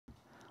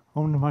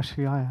Om Namah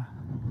Shivaya.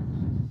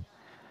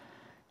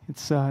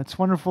 It's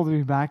wonderful to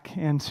be back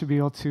and to be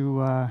able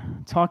to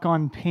talk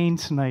on pain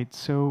tonight.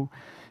 So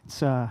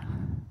it's a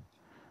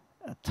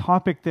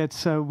topic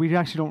that we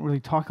actually don't really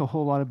talk a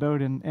whole lot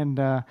about. And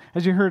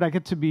as you heard, I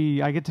get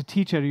to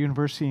teach at a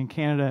university in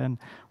Canada. And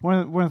one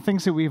of the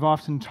things that we've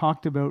often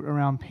talked about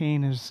around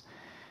pain is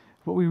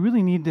what we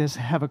really need is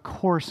have a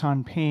course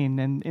on pain.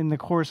 And in the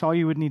course, all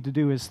you would need to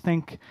do is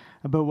think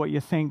about what you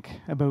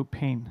think about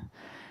pain.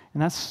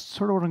 And that's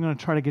sort of what I'm going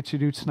to try to get you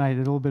to do tonight, a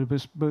little bit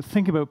about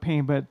think about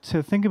pain, but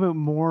to think about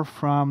more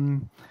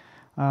from,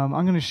 I'm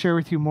going to share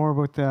with you more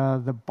about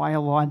the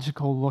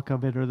biological look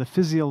of it or the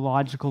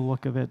physiological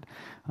look of it.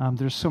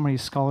 There's so many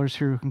scholars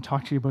here who can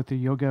talk to you about the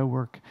yoga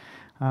work,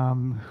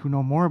 who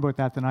know more about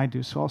that than I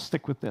do, so I'll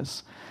stick with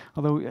this.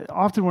 Although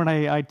often when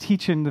I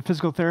teach in the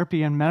physical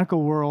therapy and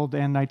medical world,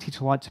 and I teach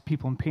a lot to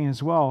people in pain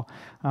as well,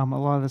 a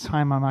lot of the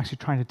time I'm actually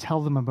trying to tell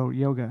them about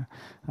yoga.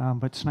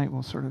 But tonight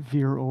we'll sort of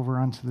veer over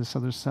onto this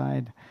other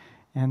side.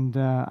 And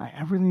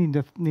I really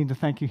need to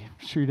thank you,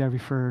 Sri Devi,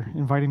 for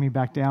inviting me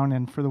back down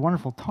and for the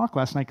wonderful talk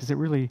last night, because it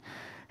really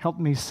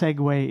helped me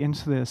segue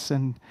into this.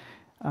 And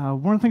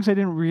one of the things I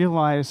didn't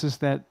realize is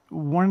that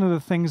one of the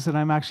things that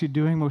I'm actually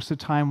doing most of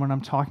the time when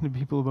I'm talking to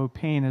people about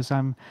pain is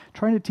I'm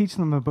trying to teach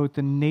them about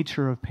the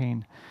nature of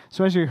pain.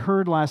 So as you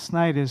heard last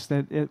night is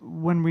that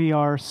when we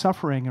are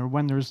suffering or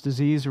when there's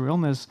disease or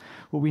illness,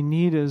 what we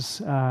need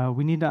is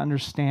we need to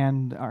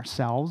understand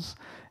ourselves,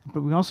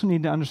 but we also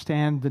need to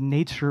understand the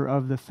nature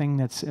of the thing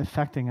that's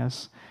affecting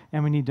us,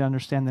 and we need to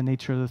understand the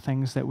nature of the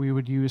things that we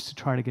would use to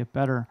try to get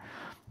better.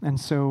 And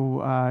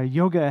so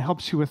yoga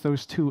helps you with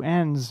those two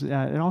ends.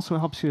 It also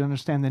helps you to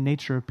understand the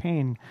nature of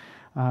pain.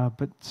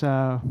 But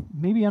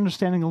maybe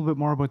understanding a little bit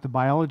more about the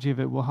biology of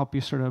it will help you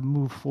sort of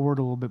move forward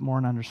a little bit more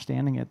in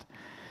understanding it.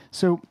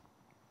 So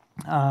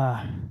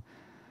have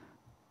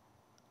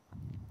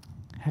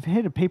you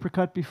had a paper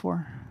cut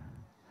before?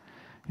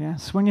 Yeah.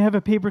 So when you have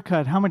a paper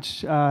cut, how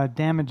much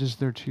damage is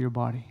there to your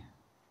body?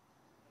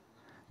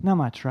 Not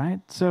much, right?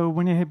 So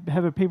when you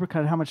have a paper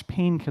cut, how much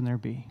pain can there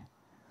be?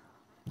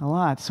 A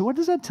lot. So what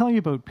does that tell you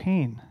about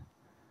pain?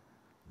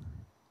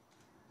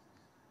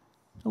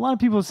 A lot of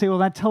people say, well,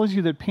 that tells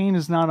you that pain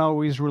is not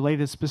always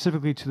related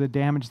specifically to the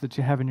damage that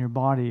you have in your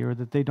body, or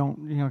that they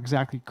don't,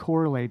 exactly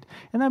correlate.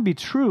 And that'd be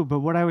true, but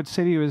what I would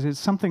say to you is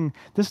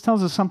this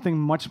tells us something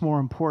much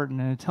more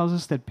important, and it tells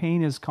us that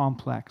pain is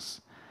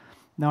complex.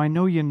 Now, I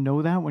know you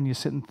know that when you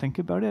sit and think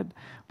about it,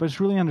 but it's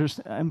really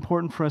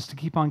important for us to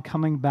keep on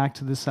coming back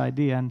to this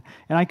idea. And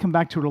I come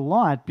back to it a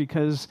lot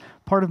because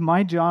part of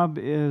my job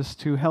is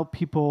to help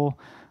people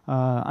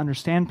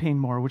understand pain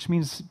more, which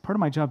means part of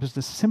my job is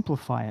to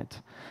simplify it.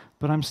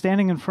 But I'm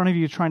standing in front of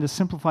you trying to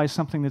simplify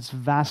something that's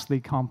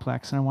vastly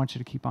complex, and I want you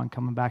to keep on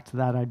coming back to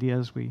that idea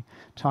as we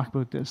talk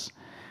about this.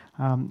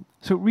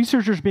 So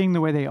researchers being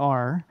the way they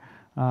are,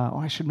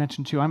 I should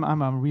mention too,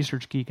 I'm a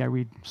research geek. I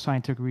read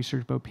scientific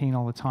research about pain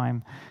all the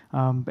time.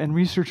 And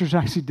researchers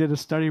actually did a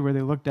study where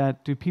they looked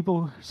at, do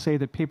people say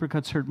that paper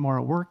cuts hurt more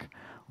at work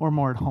or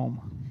more at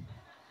home?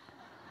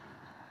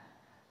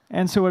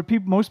 And so what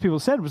most people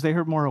said was they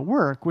hurt more at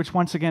work, which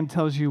once again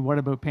tells you what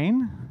about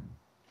pain?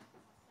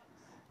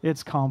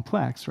 It's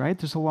complex, right?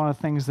 There's a lot of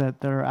things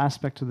that are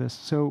aspect to this.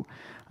 So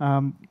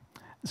I'm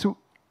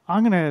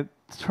going to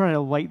try to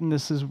lighten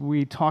this as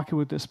we talk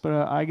about this, but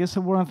I guess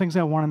one of the things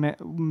I want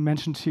to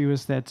mention to you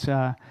is that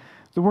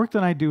the work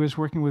that I do is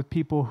working with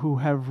people who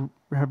have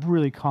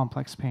really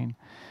complex pain.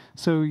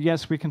 So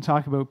yes, we can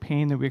talk about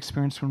pain that we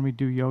experience when we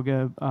do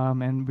yoga,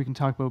 and we can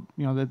talk about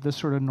the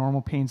sort of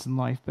normal pains in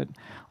life. But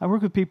I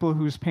work with people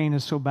whose pain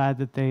is so bad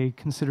that they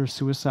consider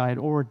suicide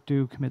or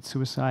do commit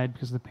suicide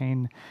because the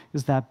pain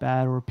is that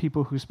bad, or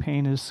people whose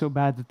pain is so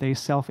bad that they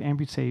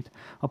self-amputate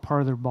a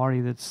part of their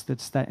body that's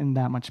in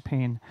that much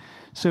pain.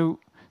 So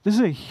this is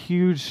a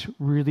huge,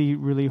 really,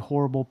 really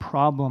horrible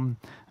problem.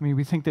 I mean,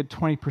 we think that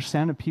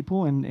 20% of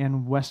people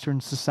in Western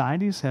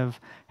societies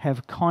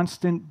have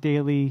constant,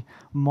 daily,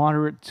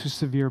 moderate to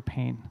severe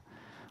pain.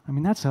 I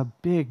mean, that's a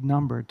big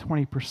number,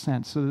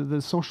 20%. So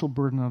the social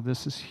burden of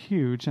this is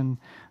huge, and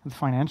the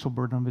financial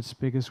burden of it's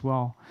big as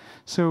well.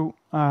 So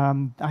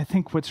I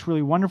think what's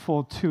really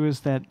wonderful, too, is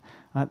that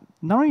not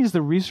only is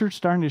the research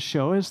starting to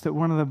show us that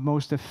one of the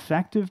most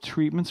effective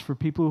treatments for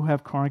people who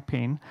have chronic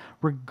pain,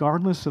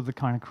 regardless of the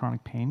kind of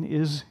chronic pain,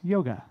 is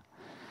yoga.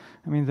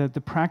 I mean,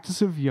 the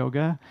practice of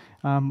yoga,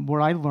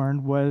 what I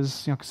learned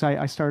was, because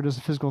I started as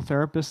a physical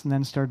therapist and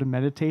then started to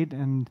meditate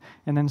and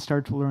then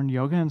started to learn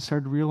yoga and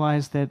started to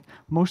realize that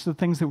most of the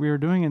things that we were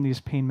doing in these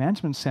pain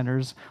management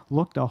centers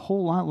looked a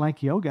whole lot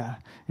like yoga.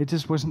 It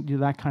just wasn't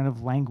that kind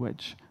of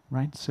language,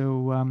 right?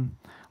 So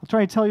I'll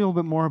try to tell you a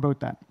little bit more about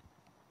that.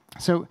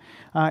 So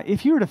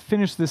if you were to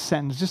finish this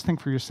sentence, just think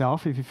for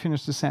yourself, if you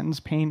finish the sentence,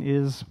 pain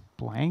is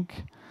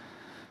blank,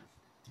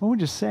 what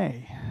would you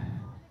say?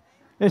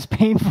 It's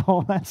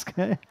painful. That's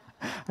good.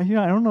 I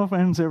don't know if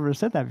anyone's ever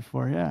said that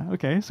before. Yeah,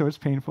 okay, so it's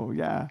painful,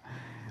 yeah.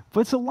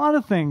 But it's a lot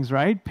of things,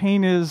 right?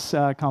 Pain is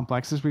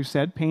complex, as we've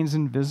said. Pain's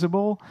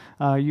invisible.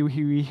 You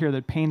hear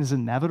that pain is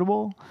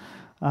inevitable.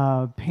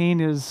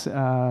 Pain is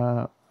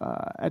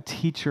a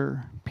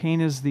teacher. Pain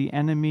is the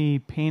enemy.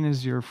 Pain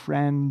is your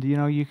friend. You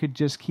know, you could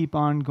just keep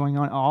on going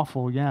on.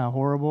 Awful, yeah,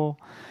 horrible.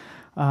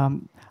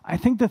 I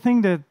think the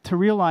thing to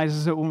realize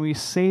is that when we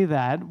say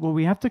that, what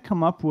we have to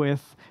come up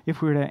with,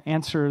 if we were to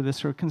answer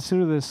this or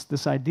consider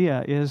this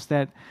idea, is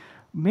that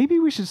maybe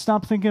we should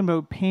stop thinking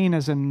about pain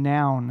as a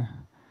noun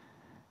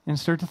and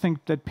start to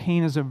think that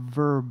pain is a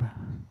verb.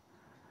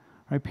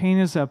 Right? Pain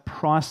is a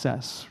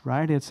process,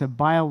 right? It's a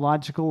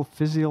biological,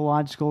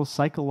 physiological,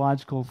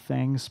 psychological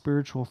thing,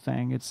 spiritual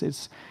thing.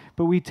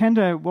 But we tend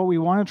to, what we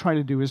want to try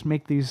to do is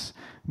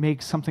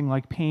make something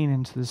like pain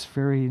into this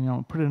very,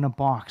 put it in a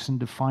box and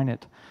define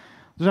it.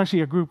 There's actually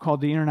a group called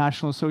the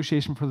International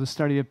Association for the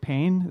Study of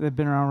Pain. They've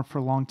been around for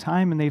a long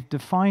time, and they've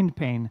defined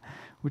pain,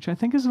 which I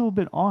think is a little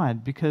bit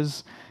odd,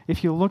 because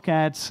if you look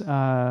at,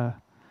 there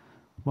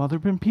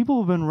have been people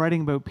who have been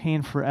writing about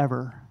pain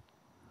forever.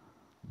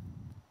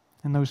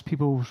 And those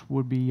people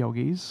would be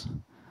yogis,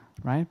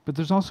 right? But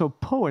there's also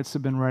poets that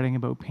have been writing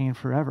about pain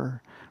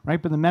forever,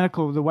 right? But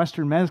the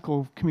Western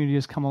medical community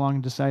has come along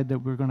and decided that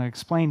we're going to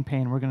explain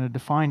pain, we're going to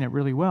define it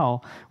really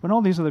well, when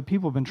all these other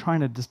people have been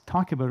trying to just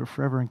talk about it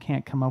forever and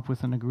can't come up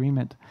with an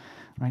agreement,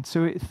 right?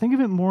 So think of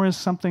it more as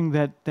something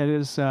that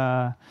is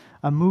a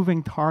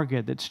moving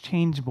target, that's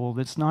changeable,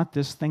 that's not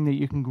this thing that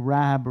you can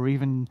grab or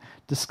even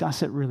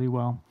discuss it really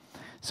well.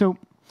 So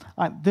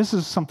this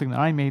is something that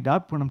I made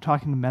up when I'm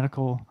talking to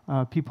medical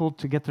people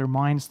to get their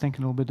minds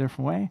thinking a little bit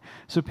different way.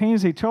 So pain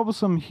is a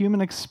troublesome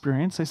human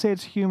experience. I say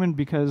it's human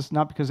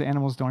not because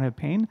animals don't have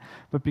pain,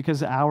 but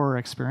because our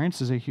experience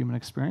is a human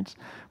experience.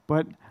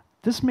 But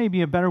this may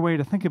be a better way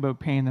to think about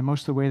pain than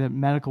most of the way that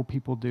medical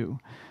people do,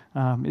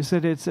 is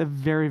that it's a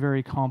very,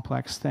 very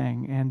complex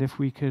thing. And if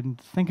we could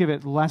think of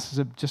it less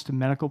as just a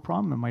medical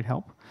problem, it might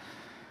help.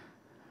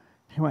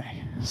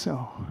 Anyway,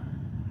 so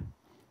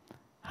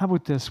how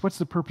about this? What's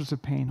the purpose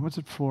of pain? What's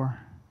it for?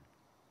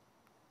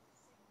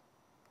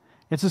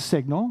 It's a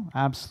signal,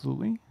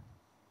 absolutely.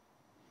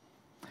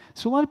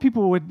 So a lot of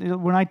people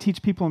when I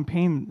teach people in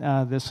pain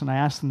this and I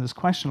ask them this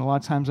question, a lot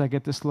of times I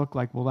get this look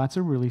like, well, that's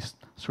a really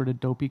sort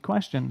of dopey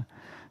question.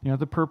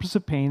 The purpose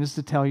of pain is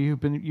to tell you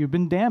you've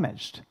been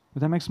damaged.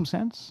 Would that make some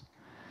sense?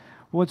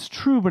 Well, it's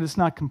true, but it's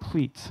not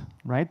complete,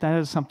 right? That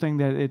is something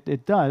that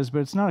it does, but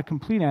it's not a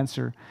complete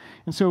answer.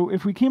 And so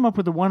if we came up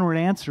with a one-word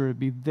answer, it'd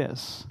be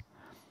this.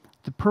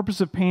 The purpose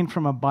of pain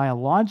from a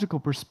biological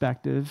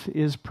perspective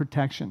is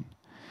protection.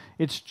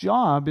 Its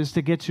job is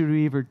to get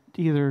you to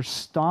either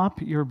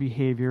stop your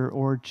behavior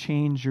or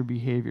change your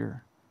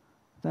behavior.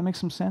 Does that make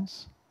some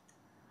sense?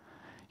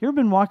 You ever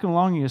been walking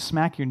along and you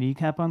smack your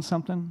kneecap on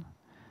something?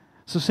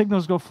 So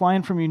signals go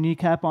flying from your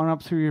kneecap on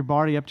up through your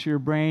body, up to your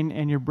brain,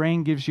 and your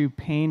brain gives you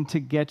pain to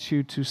get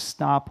you to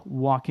stop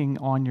walking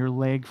on your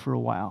leg for a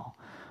while.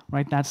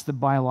 Right? That's the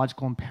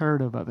biological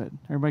imperative of it.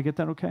 Everybody get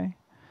that okay?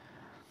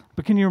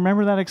 But can you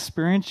remember that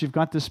experience? You've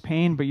got this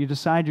pain, but you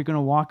decide you're going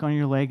to walk on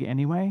your leg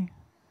anyway?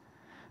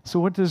 So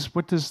what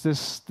does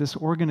this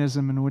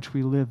organism in which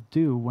we live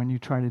do when you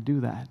try to do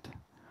that?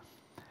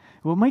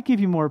 Well, it might give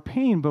you more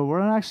pain, but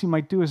what it actually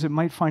might do is it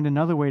might find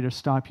another way to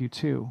stop you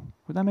too.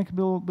 Would that make a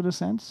little bit of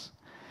sense?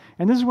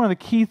 And this is one of the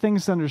key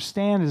things to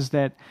understand, is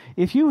that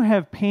if you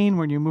have pain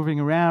when you're moving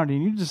around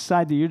and you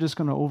decide that you're just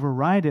going to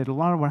override it, a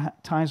lot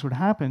of times what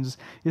happens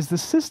is the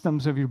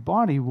systems of your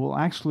body will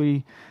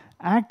actually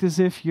act as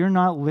if you're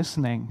not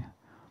listening.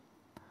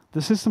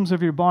 The systems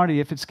of your body,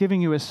 if it's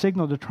giving you a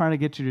signal to try to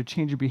get you to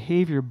change your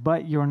behavior,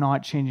 but you're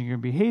not changing your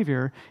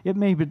behavior, it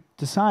may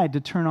decide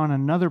to turn on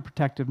another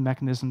protective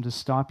mechanism to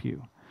stop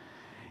you.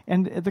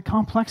 And the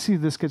complexity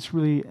of this gets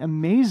really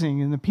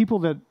amazing. And the people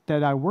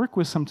that I work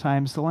with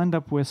sometimes, they'll end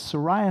up with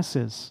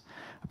psoriasis.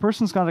 A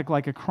person's got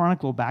a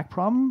chronic low back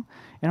problem,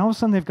 and all of a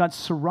sudden they've got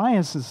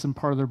psoriasis in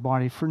part of their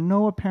body for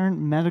no apparent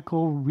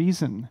medical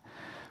reason.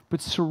 But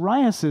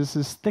psoriasis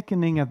is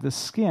thickening of the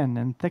skin,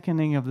 and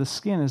thickening of the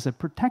skin is a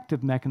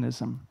protective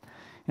mechanism.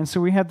 And so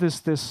we have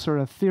this sort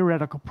of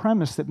theoretical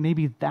premise that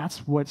maybe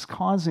that's what's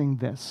causing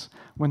this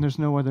when there's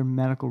no other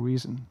medical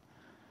reason.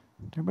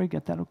 Did everybody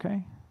get that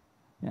okay?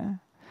 Yeah?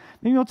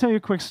 Maybe I'll tell you a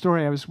quick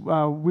story.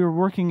 We were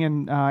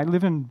working I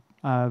live in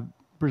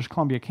British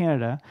Columbia,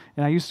 Canada,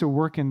 and I used to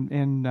work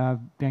in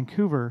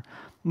Vancouver.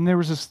 And there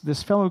was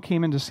this fellow who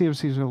came in to see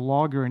us. He was a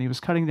logger, and he was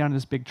cutting down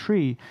this big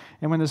tree.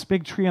 And when this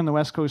big tree on the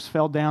west coast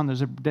fell down,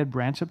 there's a dead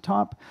branch up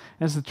top.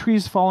 As the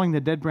tree's falling,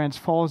 the dead branch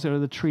falls out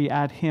of the tree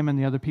at him and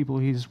the other people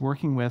he's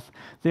working with.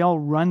 They all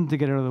run to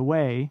get out of the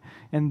way,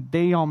 and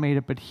they all made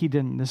it, but he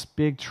didn't. This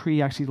big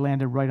tree actually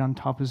landed right on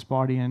top of his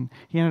body, and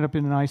he ended up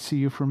in an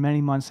ICU for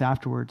many months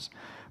afterwards.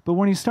 But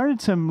when he started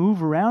to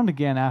move around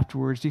again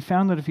afterwards, he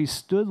found that if he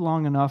stood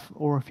long enough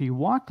or if he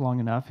walked long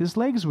enough, his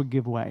legs would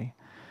give way.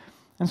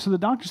 And so the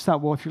doctors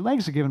thought, well, if your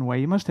legs are giving way,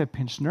 you must have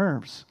pinched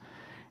nerves.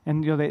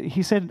 And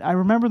he said, I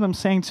remember them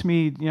saying to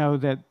me,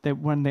 that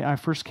when I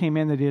first came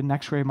in, they did an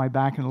X-ray of my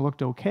back and it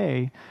looked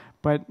okay,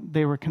 but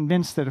they were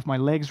convinced that if my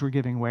legs were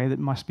giving way, that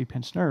must be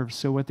pinched nerves.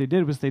 So what they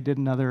did was they did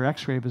another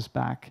X-ray of his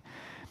back.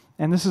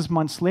 And this is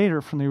months later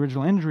from the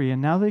original injury,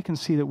 and now they can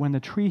see that when the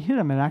tree hit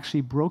him, it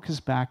actually broke his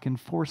back in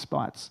 4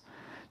 spots.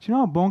 Do you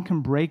know how bone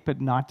can break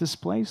but not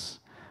displace?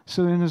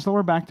 So in his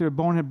lower back, their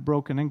bone had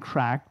broken and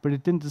cracked, but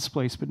it didn't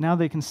displace. But now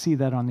they can see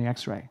that on the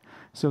x-ray.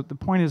 So the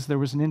point is there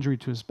was an injury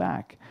to his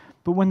back.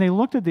 But when they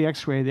looked at the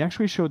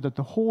x-ray showed that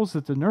the holes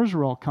that the nerves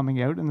were all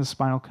coming out in the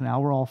spinal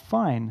canal were all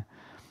fine.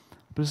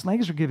 But his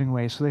legs were giving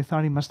way, so they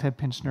thought he must have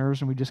pinched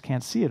nerves, and we just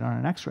can't see it on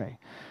an x-ray.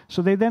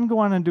 So they then go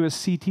on and do a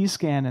CT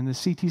scan, and the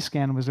CT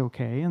scan was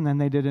okay. And then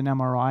they did an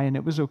MRI, and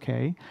it was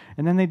okay.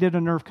 And then they did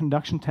a nerve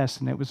conduction test,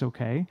 and it was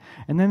okay.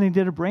 And then they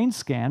did a brain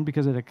scan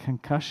because it had a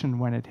concussion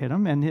when it hit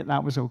him, and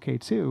that was okay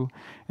too.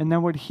 And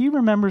then what he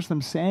remembers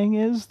them saying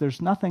is, "There's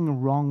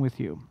nothing wrong with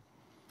you,"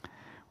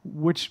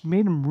 which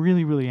made him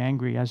really, really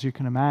angry, as you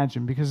can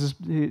imagine, because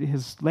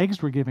his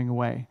legs were giving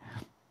away.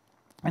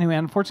 Anyway,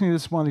 unfortunately,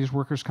 this is one of these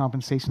workers'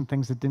 compensation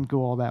things that didn't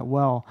go all that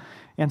well.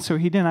 And so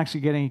he didn't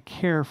actually get any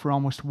care for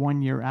almost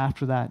 1 year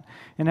after that.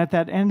 And at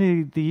that end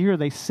of the year,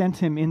 they sent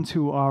him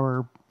into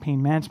our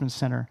pain management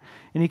center.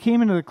 And he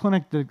came into the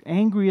clinic the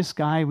angriest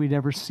guy we'd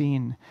ever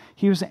seen.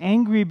 He was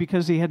angry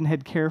because he hadn't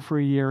had care for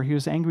a year. He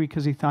was angry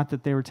because he thought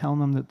that they were telling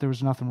him that there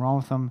was nothing wrong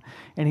with him.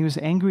 And he was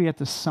angry at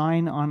the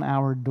sign on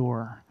our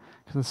door.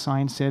 Because the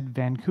sign said,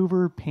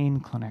 Vancouver Pain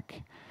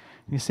Clinic.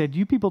 And he said,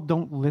 "You people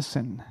don't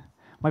listen.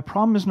 My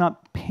problem is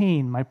not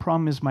pain. My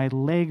problem is my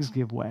legs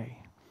give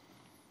way."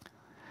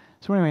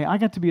 So anyway, I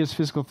got to be his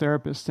physical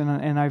therapist,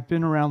 and I've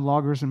been around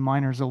loggers and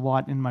miners a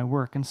lot in my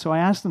work. And so I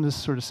asked him this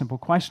sort of simple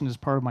question as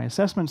part of my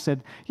assessment.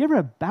 Said, "You ever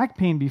had back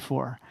pain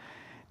before?"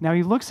 Now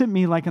he looks at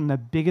me like I'm the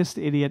biggest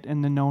idiot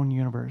in the known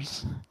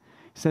universe.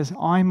 He says,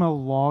 "I'm a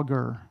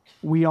logger.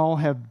 We all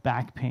have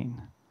back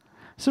pain."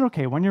 I said,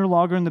 "Okay, when you're a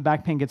logger and the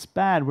back pain gets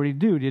bad, what do you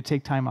do? Do you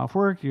take time off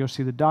work? You go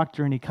see the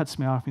doctor?" And he cuts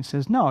me off and he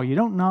says, "No, you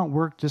don't not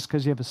work just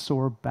because you have a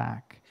sore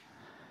back."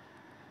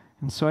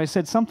 And so I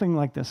said something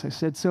like this. I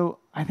said, "So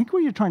I think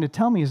what you're trying to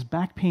tell me is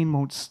back pain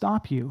won't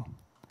stop you."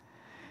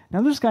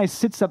 Now this guy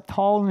sits up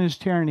tall in his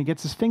chair and he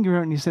gets his finger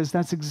out and he says,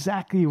 "That's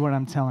exactly what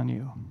I'm telling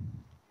you."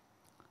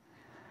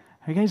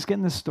 Are you guys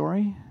getting this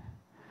story?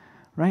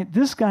 Right?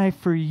 This guy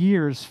for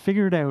years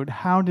figured out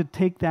how to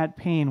take that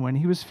pain when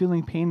he was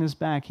feeling pain in his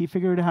back. He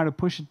figured out how to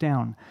push it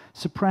down,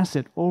 suppress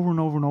it over and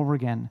over and over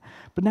again.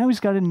 But now he's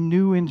got a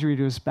new injury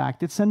to his back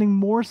that's sending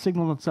more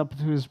signals up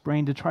to his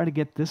brain to try to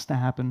get this to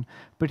happen,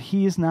 but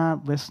he is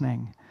not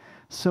listening.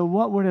 So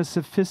what would a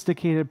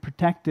sophisticated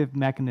protective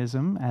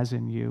mechanism, as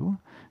in you,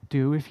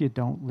 do if you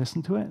don't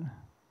listen to it?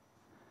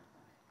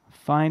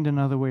 Find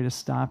another way to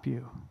stop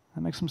you.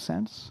 That makes some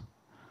sense?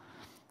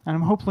 And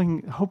I'm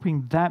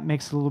hoping that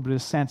makes a little bit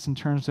of sense in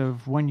terms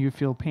of when you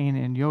feel pain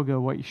in yoga,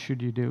 what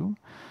should you do.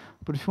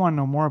 But if you want to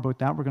know more about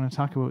that, we're going to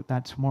talk about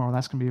that tomorrow.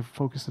 That's going to be a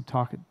focus of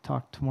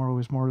talk tomorrow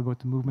is more about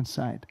the movement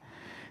side.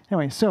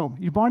 Anyway, so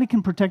your body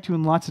can protect you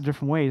in lots of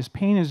different ways.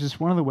 Pain is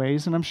just one of the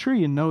ways, and I'm sure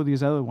you know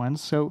these other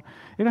ones. So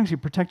it actually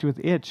protect you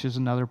with itch is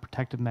another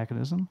protective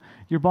mechanism.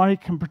 Your body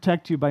can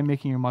protect you by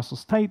making your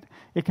muscles tight.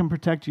 It can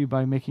protect you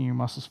by making your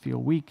muscles feel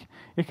weak.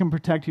 It can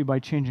protect you by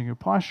changing your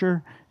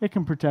posture. It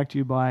can protect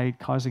you by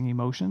causing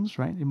emotions,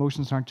 right?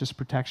 Emotions aren't just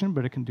protection,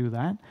 but it can do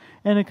that.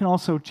 And it can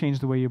also change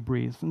the way you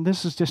breathe. And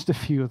this is just a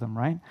few of them,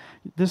 right?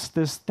 This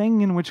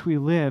thing in which we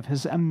live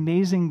has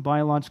amazing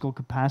biological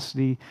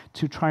capacity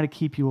to try to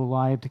keep you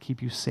alive, to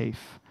keep you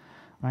safe,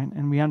 right?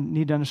 And we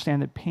need to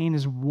understand that pain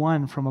is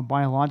one, from a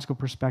biological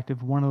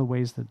perspective, one of the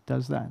ways that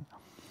does that.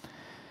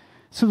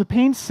 So the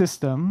pain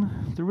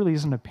system, there really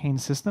isn't a pain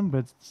system,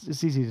 but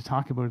it's easy to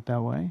talk about it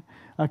that way,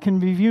 can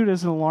be viewed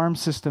as an alarm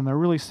system, a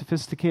really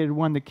sophisticated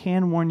one that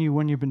can warn you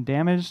when you've been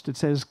damaged. It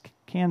says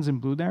cans in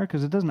blue there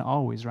because it doesn't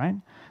always, right?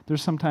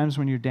 There's sometimes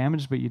when you're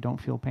damaged but you don't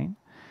feel pain.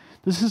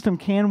 The system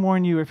can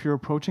warn you if you're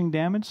approaching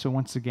damage. So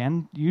once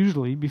again,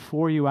 usually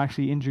before you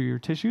actually injure your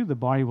tissue, the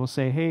body will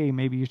say, "Hey,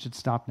 maybe you should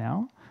stop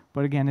now."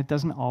 But again, it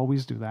doesn't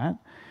always do that.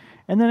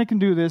 And then it can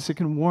do this. It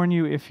can warn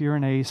you if you're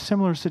in a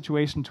similar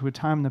situation to a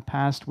time in the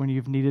past when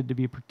you've needed to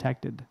be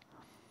protected.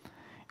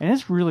 And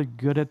it's really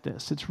good at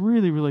this. It's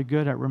really, really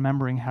good at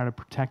remembering how to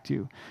protect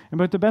you.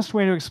 But the best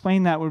way to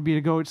explain that would be to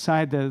go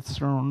outside the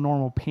sort of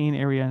normal pain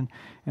area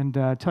and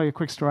tell you a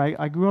quick story.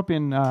 I grew up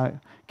in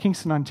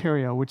Kingston,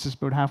 Ontario, which is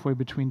about halfway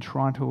between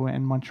Toronto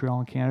and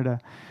Montreal in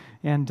Canada.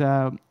 And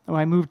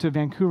I moved to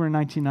Vancouver in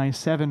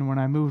 1997. When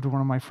I moved,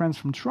 one of my friends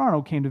from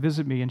Toronto came to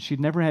visit me, and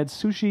she'd never had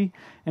sushi,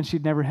 and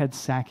she'd never had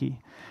sake.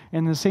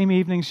 And the same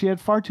evening, she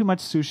had far too much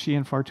sushi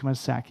and far too much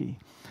sake.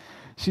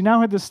 She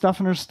now had this stuff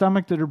in her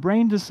stomach that her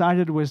brain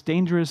decided was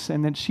dangerous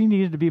and that she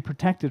needed to be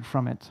protected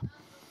from it.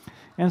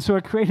 And so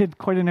it created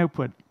quite an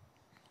output.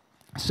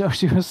 So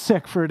she was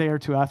sick for a day or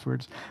two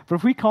afterwards. But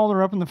if we called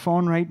her up on the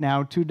phone right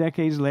now, 2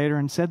 decades later,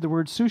 and said the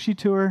word sushi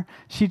to her,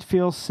 she'd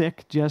feel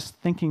sick just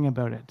thinking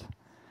about it.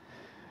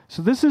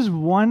 So this is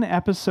one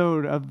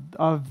episode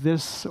of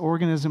this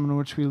organism in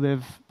which we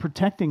live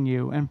protecting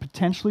you, and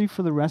potentially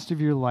for the rest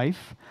of your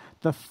life,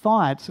 the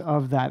thought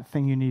of that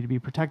thing you need to be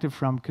protected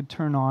from could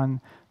turn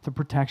on the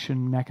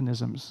protection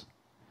mechanisms.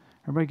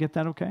 Everybody get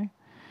that okay?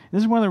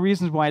 This is one of the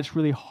reasons why it's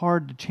really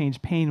hard to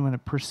change pain when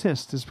it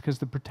persists, is because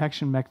the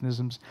protection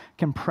mechanisms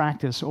can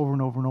practice over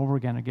and over and over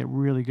again and get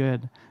really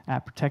good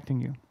at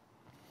protecting you.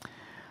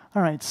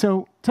 All right,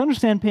 so to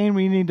understand pain,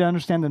 we need to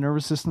understand the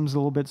nervous systems a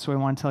little bit. So I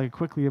want to tell you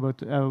quickly about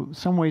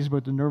some ways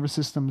about the nervous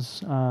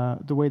systems,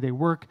 the way they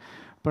work.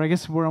 But I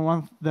guess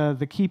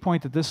the key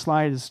point that this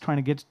slide is trying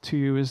to get to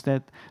you is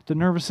that the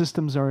nervous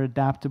systems are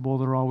adaptable.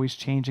 They're always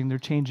changing. They're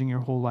changing your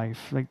whole life.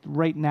 Like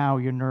right now,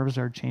 your nerves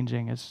are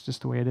changing. It's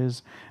just the way it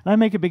is. And I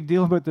make a big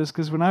deal about this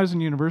because when I was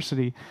in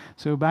university,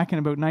 so back in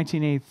about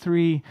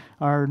 1983,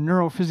 our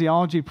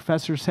neurophysiology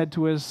professor said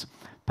to us,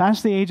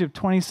 past the age of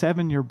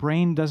 27, your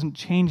brain doesn't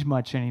change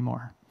much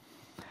anymore.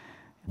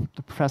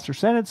 The professor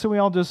said it, so we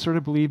all just sort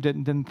of believed it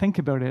and didn't think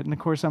about it. And of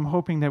course, I'm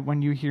hoping that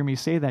when you hear me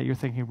say that, you're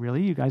thinking,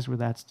 really? You guys were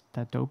that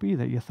dopey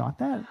that you thought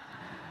that?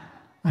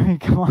 I mean,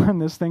 come on,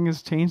 this thing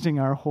is changing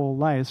our whole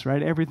lives,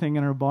 right? Everything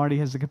in our body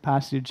has the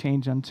capacity to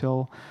change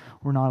until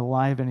we're not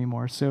alive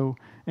anymore. So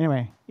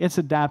anyway, it's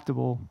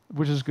adaptable,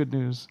 which is good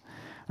news.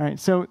 All right,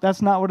 so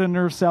that's not what a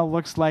nerve cell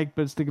looks like,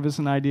 but it's to give us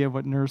an idea of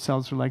what nerve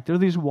cells are like. They're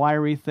these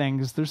wiry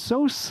things. They're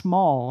so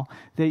small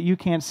that you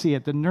can't see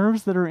it. The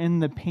nerves that are in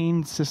the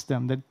pain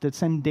system that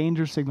send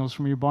danger signals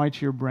from your body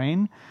to your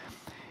brain,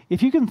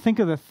 if you can think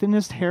of the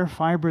thinnest hair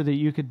fiber that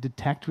you could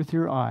detect with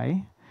your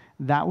eye,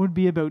 that would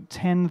be about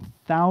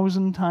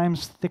 10,000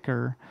 times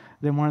thicker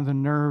than one of the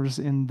nerves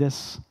in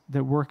this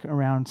that work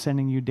around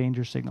sending you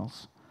danger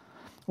signals.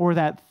 Or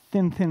that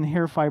thin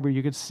hair fiber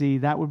you could see,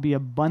 that would be a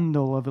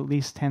bundle of at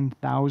least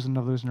 10,000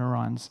 of those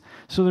neurons.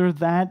 So they're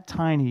that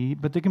tiny,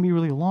 but they can be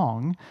really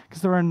long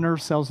because there are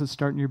nerve cells that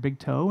start in your big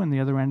toe and the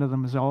other end of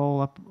them is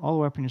all the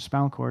way up in your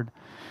spinal cord.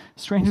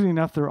 Strangely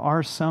enough, there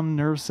are some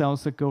nerve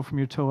cells that go from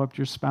your toe up to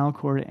your spinal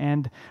cord,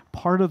 and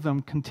part of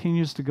them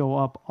continues to go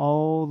up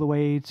all the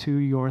way to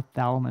your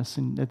thalamus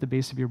at the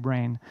base of your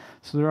brain.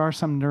 So there are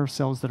some nerve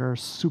cells that are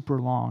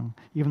super long,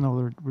 even though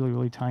they're really,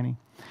 really tiny.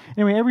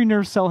 Anyway, every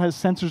nerve cell has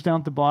sensors down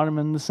at the bottom,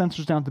 and the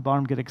sensors down at the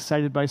bottom get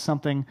excited by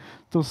something.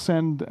 They'll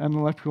send an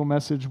electrical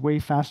message way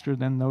faster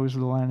than those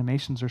little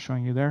animations are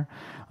showing you there,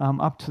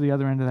 up to the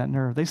other end of that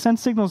nerve. They send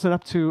signals at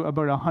up to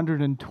about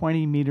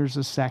 120 meters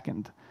a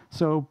second,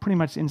 so pretty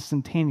much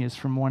instantaneous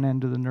from one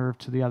end of the nerve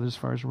to the other as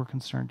far as we're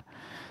concerned.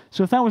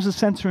 So if that was a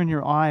sensor in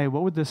your eye,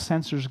 what would the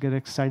sensors get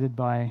excited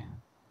by?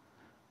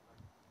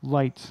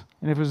 Light.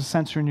 And if it was a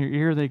sensor in your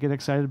ear, they get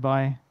excited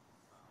by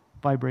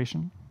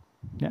vibration.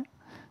 Yeah?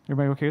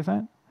 Everybody okay with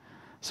that?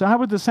 So how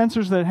about the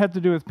sensors that have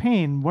to do with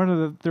pain?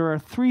 There are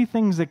 3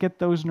 things that get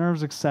those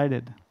nerves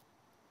excited.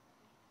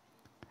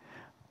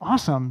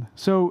 Awesome.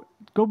 So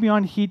go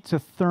beyond heat to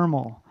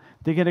thermal.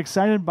 They get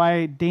excited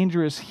by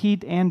dangerous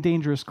heat and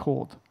dangerous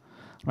cold.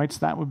 Right? So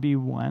that would be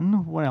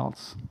one. What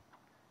else?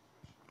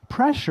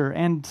 Pressure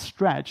and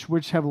stretch,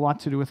 which have a lot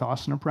to do with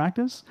asana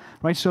practice.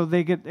 Right? So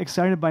they get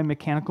excited by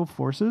mechanical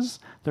forces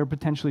that are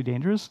potentially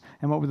dangerous.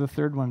 And what would the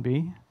third one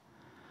be?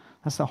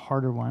 That's the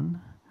harder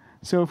one.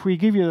 So if we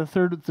give you the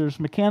third, there's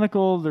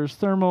mechanical, there's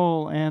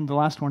thermal, and the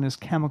last one is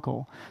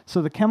chemical. So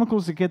the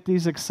chemicals that get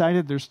these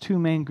excited, there's 2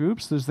 main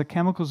groups. There's the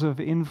chemicals of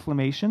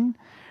inflammation,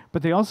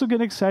 but they also get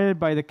excited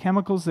by the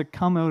chemicals that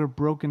come out of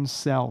broken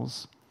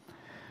cells.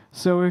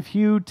 So if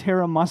you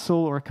tear a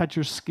muscle or cut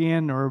your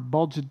skin or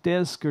bulge a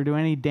disc or do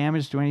any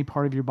damage to any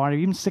part of your body, or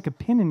even stick a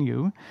pin in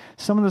you,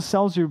 some of the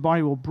cells of your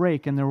body will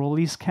break and they'll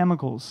release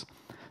chemicals.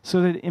 So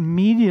that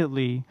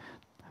immediately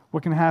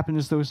what can happen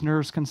is those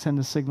nerves can send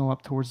a signal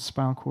up towards the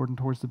spinal cord and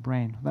towards the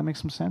brain. Does that make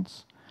some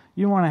sense?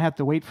 You don't want to have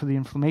to wait for the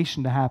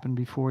inflammation to happen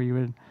before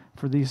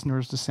for these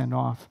nerves to send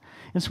off.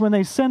 And so when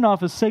they send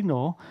off a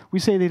signal, we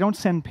say they don't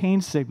send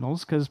pain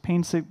signals because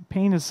pain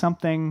is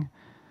something,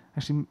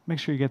 actually make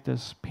sure you get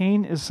this,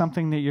 pain is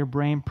something that your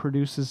brain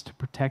produces to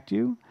protect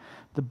you.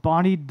 The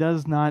body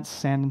does not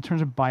send, in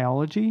terms of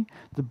biology,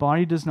 the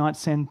body does not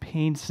send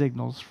pain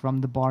signals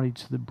from the body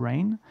to the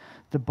brain.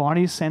 The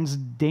body sends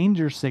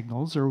danger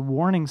signals or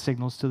warning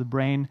signals to the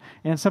brain,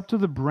 and it's up to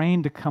the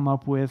brain to come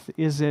up with,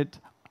 is it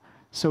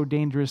so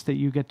dangerous that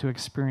you get to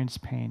experience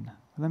pain?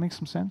 Does that make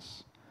some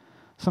sense?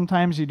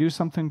 Sometimes you do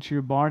something to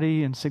your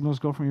body and signals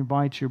go from your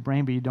body to your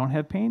brain, but you don't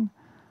have pain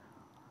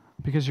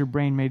because your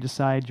brain may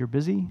decide you're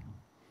busy,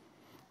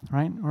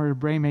 right? Or your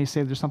brain may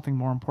say there's something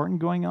more important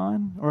going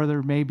on, or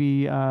there may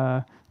be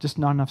just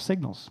not enough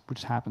signals,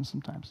 which happens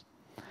sometimes.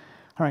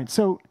 All right,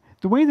 so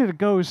the way that it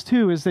goes,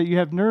 too, is that you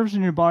have nerves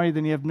in your body,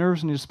 then you have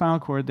nerves in your spinal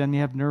cord, then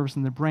you have nerves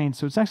in the brain.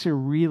 So it's actually a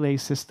relay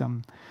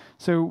system.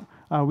 So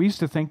we used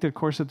to think that, of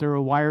course, that there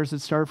were wires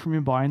that start from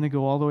your body and they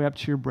go all the way up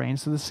to your brain.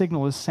 So the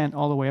signal is sent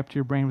all the way up to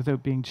your brain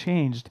without being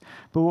changed.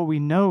 But what we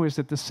know is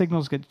that the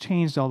signals get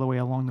changed all the way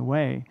along the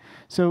way.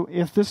 So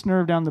if this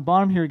nerve down the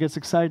bottom here gets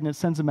excited and it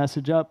sends a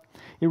message up,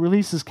 it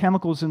releases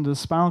chemicals into the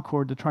spinal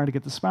cord to try to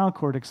get the spinal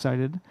cord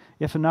excited.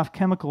 If enough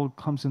chemical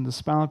comes in the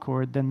spinal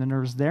cord, then the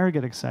nerves there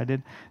get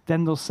excited.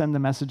 Then they'll send the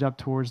message up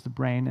towards the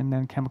brain, and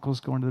then chemicals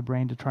go into the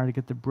brain to try to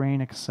get the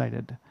brain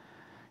excited.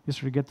 You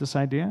sort of get this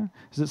idea?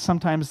 Is that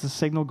sometimes the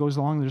signal goes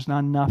along, there's not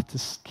enough to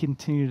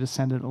continue to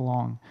send it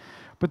along.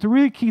 But the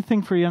really key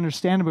thing for you to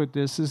understand about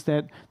this is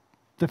that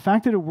the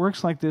fact that it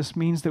works like this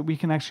means that we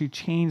can actually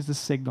change the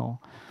signal.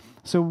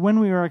 So when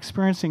we are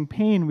experiencing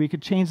pain, we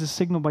could change the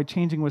signal by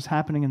changing what's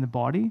happening in the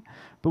body,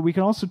 but we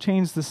could also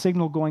change the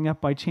signal going up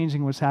by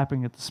changing what's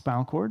happening at the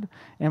spinal cord,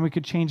 and we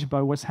could change it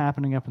by what's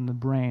happening up in the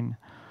brain.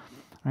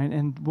 Right?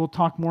 And we'll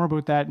talk more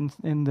about that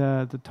in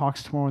the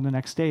talks tomorrow and the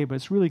next day, but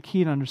it's really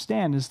key to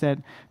understand is that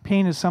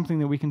pain is something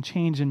that we can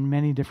change in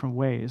many different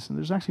ways. And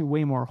there's actually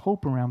way more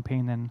hope around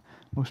pain than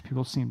most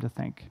people seem to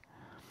think.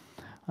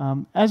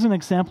 As an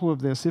example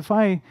of this, if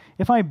I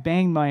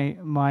bang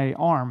my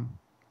arm,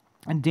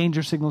 and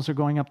danger signals are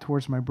going up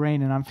towards my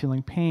brain and I'm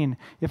feeling pain.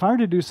 If I were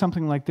to do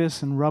something like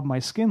this and rub my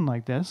skin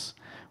like this,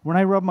 when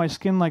I rub my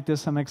skin like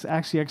this, I'm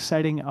actually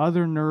exciting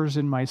other nerves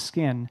in my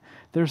skin.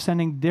 They're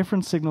sending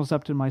different signals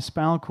up to my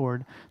spinal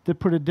cord that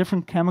put a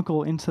different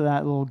chemical into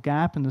that little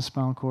gap in the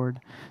spinal cord.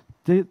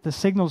 The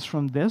signals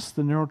from this,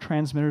 the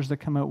neurotransmitters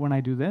that come out when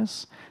I do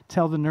this,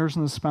 tell the nerves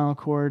in the spinal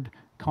cord,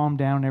 calm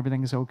down,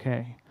 everything is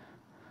okay.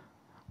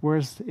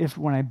 Whereas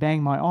when I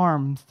bang my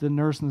arm, the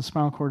nerves in the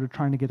spinal cord are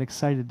trying to get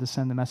excited to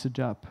send the message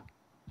up.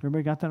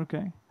 Everybody got that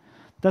okay?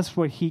 That's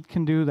what heat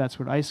can do. That's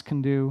what ice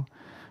can do.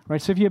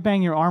 Right? So if you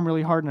bang your arm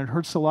really hard and it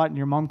hurts a lot and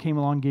your mom came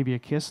along and gave you a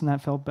kiss and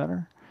that felt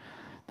better,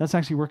 that's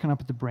actually working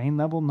up at the brain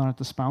level, not at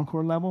the spinal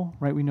cord level.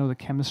 Right? We know the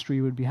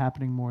chemistry would be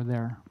happening more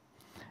there.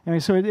 Anyway,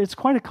 so it's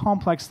quite a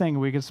complex thing.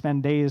 We could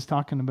spend days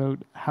talking about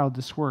how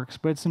this works.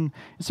 But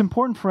it's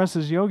important for us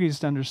as yogis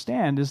to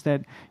understand is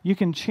that you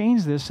can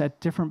change this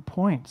at different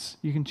points.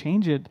 You can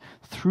change it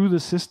through the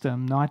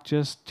system, not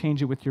just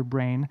change it with your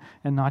brain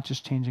and not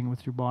just changing it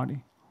with your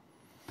body.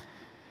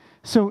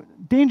 So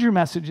danger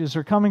messages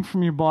are coming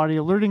from your body,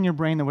 alerting your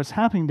brain that what's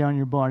happening down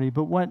your body.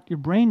 But what your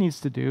brain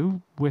needs to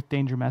do with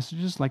danger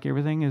messages, like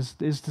everything, is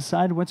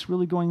decide what's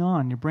really going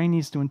on. Your brain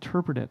needs to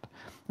interpret it.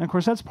 And of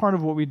course, that's part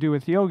of what we do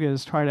with yoga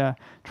is try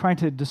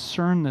to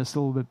discern this a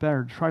little bit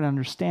better, try to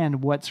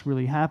understand what's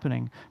really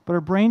happening. But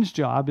our brain's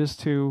job is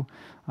to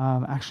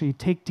actually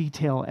take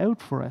detail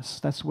out for us.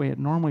 That's the way it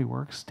normally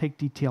works, take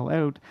detail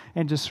out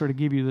and just sort of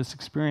give you this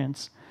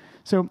experience.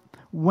 So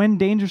when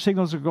danger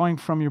signals are going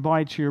from your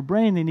body to your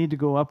brain, they need to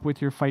go up with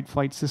your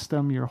fight-flight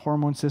system, your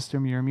hormone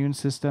system, your immune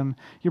system.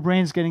 Your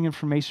brain's getting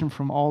information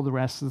from all the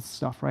rest of the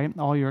stuff, right?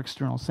 All your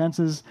external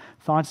senses,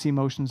 thoughts,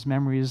 emotions,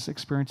 memories,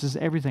 experiences,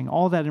 everything.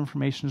 All that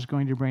information is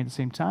going to your brain at the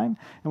same time.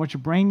 And what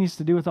your brain needs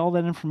to do with all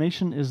that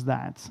information is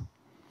that.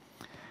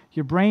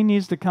 Your brain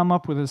needs to come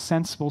up with a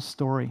sensible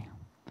story.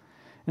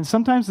 And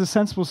sometimes the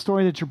sensible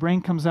story that your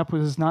brain comes up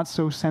with is not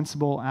so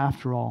sensible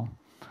after all.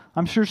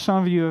 I'm sure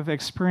some of you have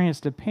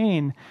experienced a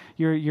pain.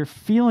 You're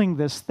feeling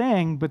this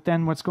thing, but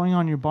then what's going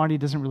on in your body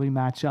doesn't really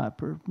match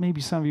up. Or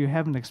maybe some of you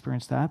haven't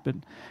experienced that. But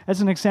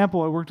as an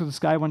example, I worked with this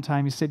guy one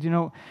time. He said,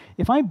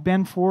 if I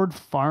bend forward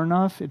far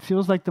enough, it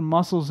feels like the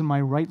muscles in my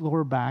right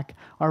lower back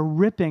are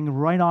ripping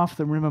right off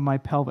the rim of my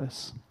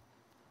pelvis.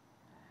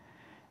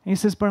 And he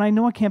says, but I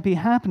know it can't be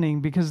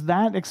happening because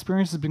that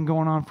experience has been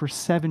going on for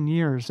 7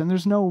 years. And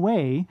there's no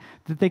way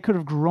that they could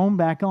have grown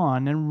back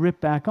on and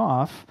ripped back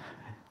off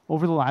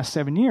over the last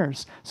 7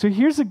 years. So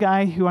here's a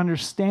guy who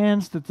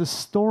understands that the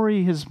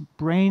story his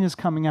brain is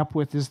coming up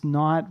with is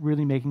not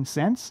really making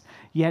sense,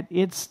 yet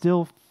it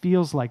still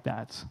feels like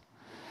that.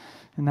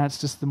 And that's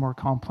just the more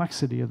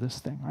complexity of this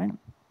thing, right?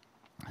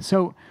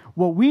 So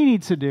what we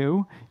need to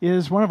do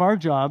is one of our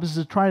jobs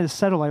is to try to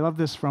settle, I love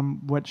this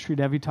from what Sri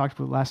Devi talked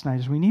about last night,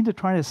 is we need to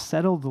try to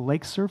settle the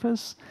lake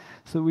surface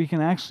so that we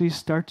can actually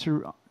start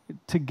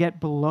to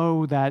get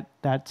below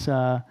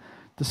the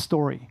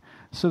story.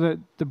 So that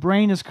the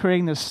brain is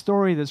creating this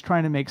story that's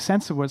trying to make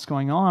sense of what's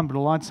going on, but a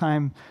lot of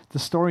time the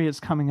story it's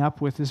coming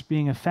up with is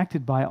being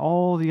affected by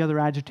all the other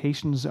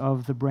agitations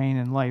of the brain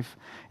and life.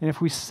 And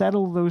if we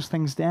settle those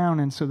things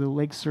down and so the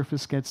lake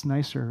surface gets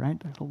nicer,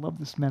 right? I love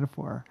this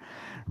metaphor,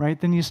 right?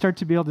 Then you start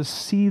to be able to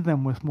see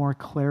them with more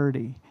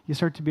clarity. You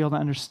start to be able to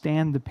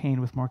understand the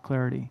pain with more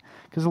clarity.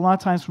 Because a lot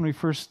of times when we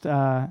first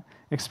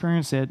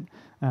experience it,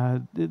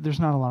 there's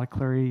not a lot of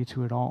clarity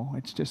to it all.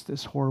 It's just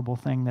this horrible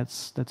thing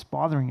that's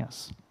bothering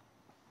us.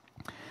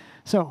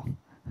 So,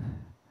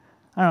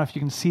 I don't know if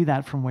you can see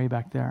that from way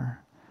back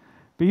there.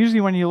 But usually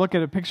when you look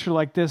at a picture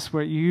like this,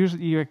 what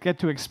you get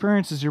to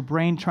experience is your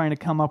brain trying to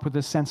come up with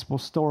a sensible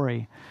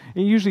story.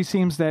 It usually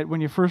seems that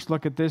when you first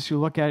look at this, you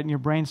look at it and your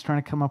brain's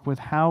trying to come up with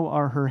how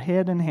are her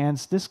head and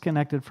hands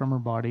disconnected from her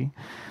body.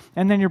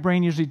 And then your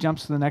brain usually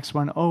jumps to the next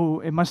one,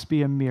 oh, it must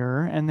be a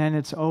mirror. And then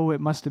it's, oh,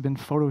 it must have been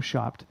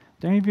photoshopped.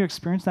 Do any of you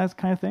experience that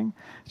kind of thing?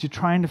 As you're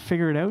trying to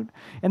figure it out?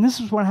 And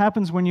this is what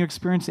happens when you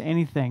experience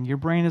anything. Your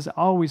brain is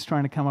always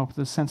trying to come up with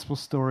a sensible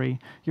story.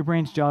 Your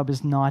brain's job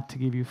is not to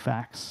give you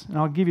facts. And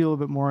I'll give you a little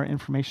bit more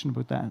information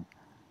about that.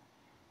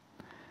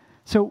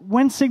 So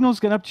when signals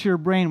get up to your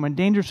brain, when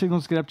danger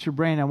signals get up to your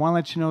brain, I want to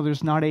let you know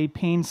there's not a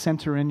pain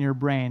center in your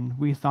brain.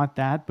 We thought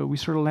that, but we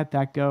sort of let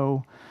that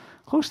go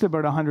close to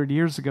about 100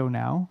 years ago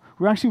now.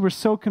 We were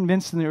so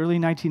convinced in the early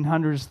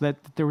 1900s that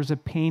there was a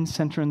pain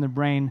center in the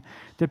brain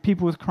that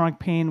people with chronic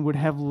pain would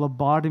have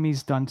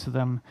lobotomies done to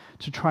them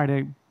to try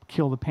to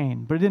kill the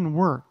pain. But it didn't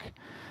work.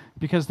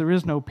 because there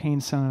is no pain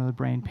center of the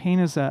brain. Pain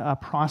is a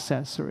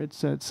process, or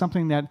it's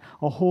something that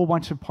a whole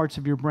bunch of parts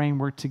of your brain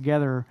work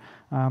together.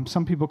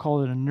 Some people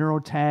call it a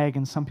neurotag,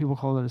 and some people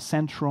call it a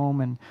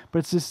centrome, but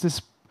it's just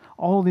this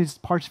all these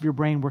parts of your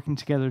brain working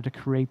together to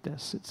create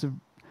this. It's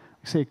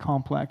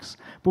complex.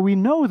 But we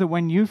know that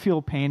when you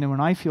feel pain and when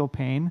I feel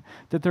pain,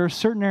 that there are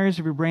certain areas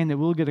of your brain that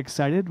will get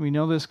excited. We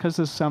know this because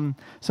some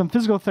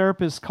physical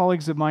therapists,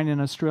 colleagues of mine in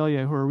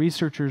Australia who are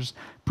researchers,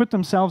 put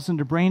themselves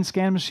into brain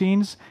scan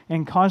machines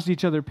and caused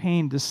each other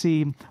pain to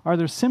see, are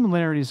there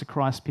similarities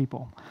across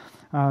people?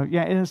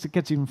 It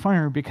gets even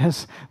funnier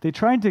because they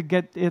tried to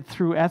get it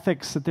through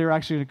ethics that they're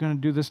actually going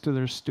to do this to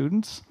their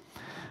students.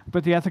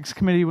 But the ethics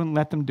committee wouldn't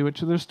let them do it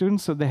to their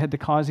students, so they had to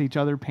cause each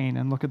other pain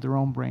and look at their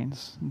own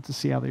brains to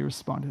see how they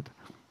responded.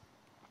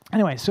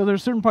 Anyway, so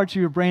there's certain parts of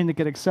your brain that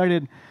get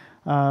excited.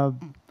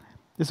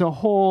 There's a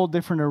whole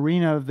different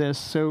arena of this.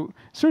 So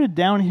sort of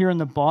down here in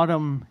the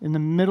bottom, in the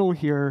middle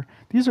here,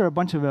 these are a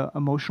bunch of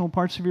emotional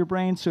parts of your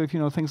brain. So if you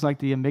know things like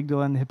the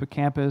amygdala and the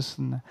hippocampus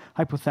and the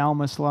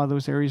hypothalamus, a lot of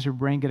those areas of your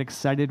brain get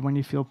excited when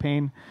you feel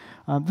pain.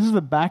 This is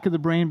the back of the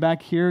brain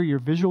back here. Your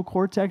visual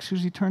cortex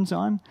usually turns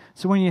on.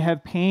 So when you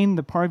have pain,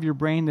 the part of your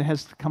brain that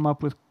has to come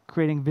up with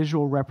creating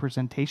visual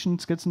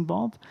representations gets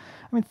involved.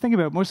 I mean, think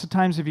about it. Most of the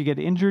times if you get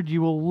injured, you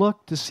will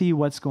look to see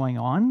what's going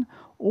on,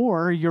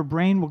 or your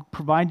brain will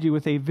provide you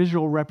with a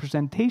visual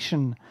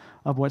representation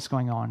of what's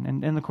going on.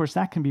 And of course,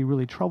 that can be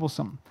really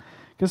troublesome.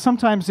 Because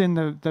sometimes in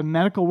the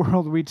medical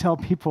world, we tell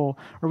people,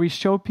 or we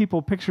show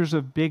people pictures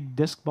of big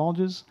disc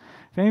bulges.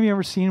 Have any of you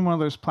ever seen one of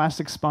those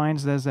plastic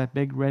spines that has that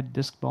big red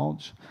disc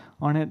bulge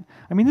on it?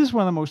 I mean, this is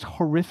one of the most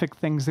horrific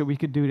things that we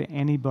could do to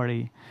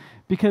anybody.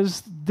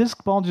 Because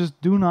disc bulges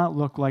do not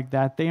look like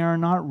that. They are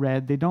not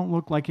red. They don't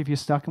look like if you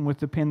stuck them with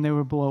the pin, they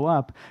would blow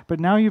up. But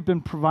now you've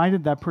been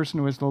provided that person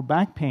who has low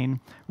back pain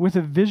with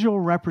a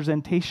visual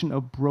representation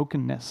of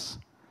brokenness.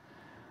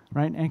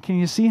 Right? And can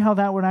you see how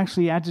that would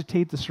actually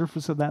agitate the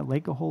surface of that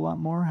lake a whole lot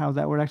more? How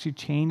that would actually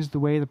change the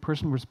way the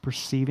person was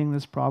perceiving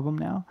this problem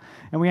now?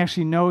 And we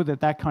actually know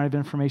that that kind of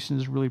information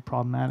is really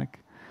problematic.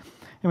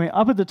 Anyway,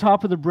 up at the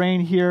top of the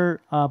brain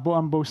here,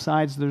 on both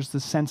sides, there's the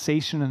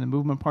sensation and the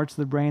movement parts of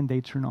the brain.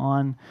 They turn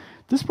on.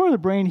 This part of the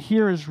brain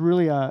here is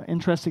really an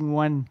interesting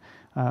one.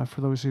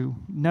 For those who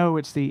know,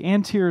 it's the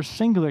anterior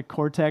cingulate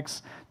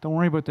cortex. Don't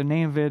worry about the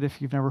name of it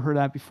if you've never heard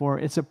that before.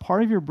 It's a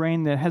part of your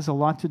brain that has a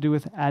lot to do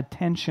with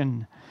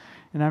attention.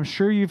 And I'm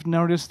sure you've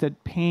noticed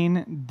that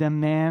pain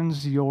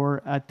demands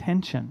your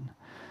attention,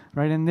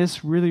 right? And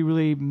this really,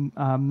 really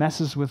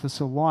messes with us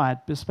a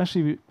lot,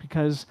 especially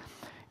because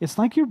it's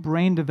like your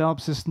brain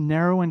develops this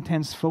narrow,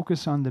 intense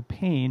focus on the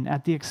pain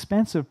at the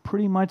expense of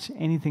pretty much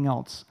anything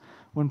else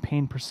when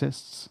pain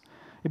persists.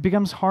 It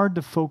becomes hard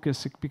to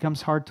focus. It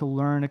becomes hard to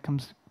learn. It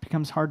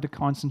becomes hard to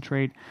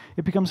concentrate.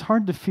 It becomes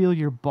hard to feel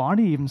your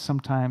body even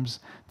sometimes.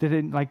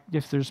 Like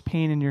if there's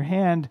pain in your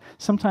hand,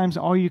 sometimes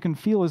all you can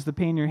feel is the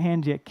pain in your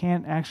hand, yet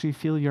can't actually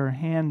feel your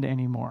hand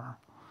anymore.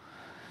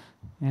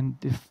 And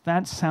if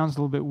that sounds a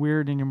little bit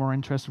weird and you're more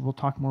interested, we'll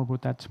talk more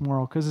about that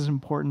tomorrow because it's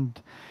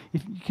important.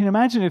 If you can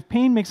imagine if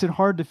pain makes it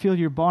hard to feel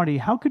your body,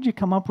 how could you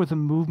come up with a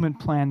movement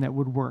plan that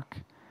would work?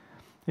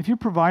 If you're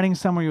providing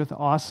somebody with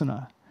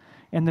asana,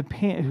 and the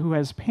pain, who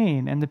has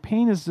pain, and the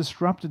pain has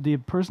disrupted the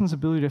person's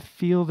ability to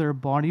feel their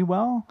body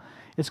well,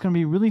 it's going to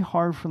be really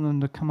hard for them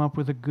to come up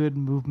with a good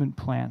movement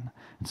plan.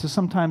 And so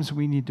sometimes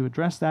we need to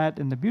address that,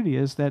 and the beauty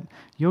is that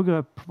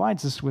yoga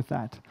provides us with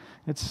that.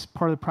 It's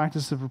part of the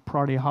practice of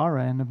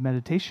pratyahara and of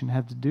meditation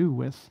have to do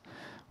with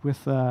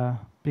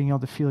being able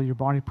to feel your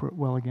body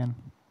well again.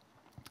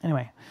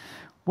 Anyway,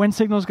 when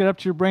signals get up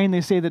to your brain,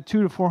 they say that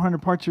 200 to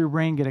 400 parts of your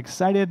brain get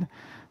excited.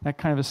 That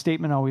kind of a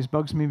statement always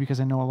bugs me because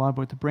I know a lot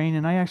about the brain,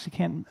 and I actually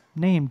can't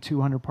name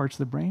 200 parts of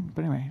the brain.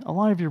 But anyway, a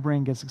lot of your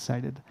brain gets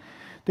excited.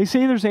 They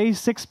say there's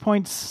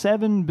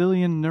 6.7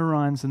 billion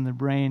neurons in the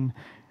brain,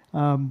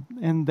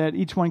 and that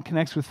each one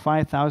connects with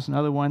 5,000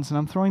 other ones. And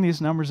I'm throwing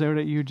these numbers out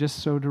at you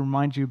just so to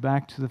remind you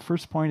back to the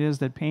first point is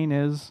that pain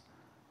is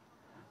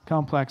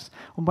complex.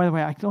 Oh, by the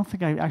way, I don't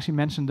think I actually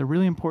mentioned the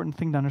really important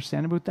thing to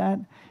understand about that.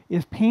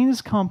 If pain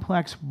is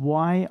complex,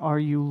 why are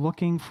you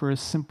looking for a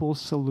simple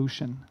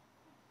solution?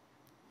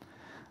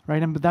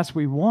 Right? But that's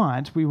what we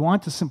want. We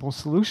want a simple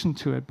solution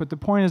to it. But the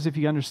point is, if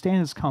you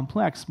understand it's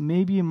complex,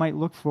 maybe you might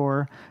look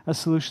for a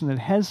solution that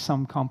has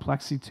some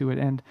complexity to it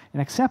and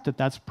accept that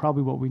that's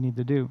probably what we need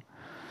to do.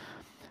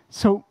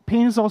 So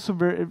pain is also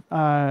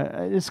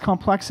it's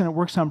complex and it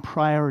works on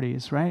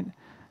priorities, right?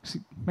 So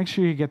make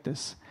sure you get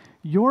this.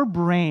 Your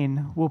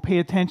brain will pay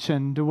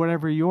attention to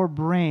whatever your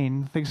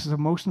brain thinks is the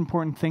most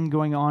important thing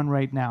going on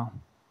right now.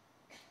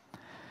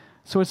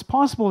 So it's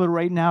possible that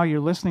right now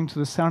you're listening to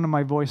the sound of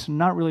my voice and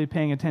not really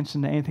paying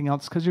attention to anything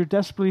else because you're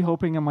desperately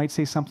hoping I might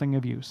say something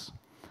of use.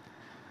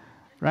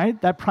 Right?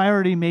 That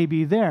priority may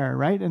be there,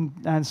 right?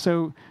 And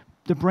so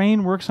the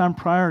brain works on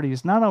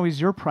priorities. Not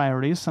always your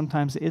priorities.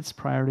 Sometimes its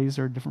priorities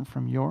are different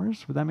from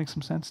yours. Would that make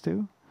some sense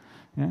too?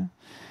 Yeah?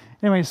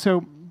 Anyway,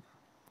 so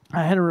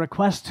I had a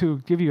request to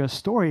give you a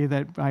story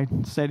that I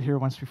said here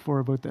once before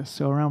about this,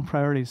 so around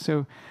priorities.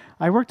 So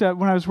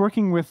when I was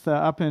working with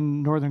up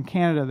in northern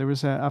Canada, there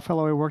was a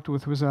fellow I worked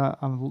with who was a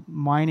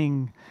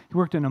mining, he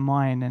worked in a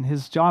mine, and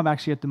his job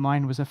actually at the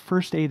mine was a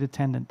first aid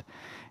attendant.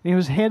 And he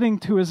was heading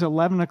to his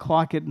 11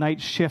 o'clock at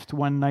night shift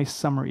one nice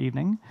summer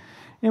evening.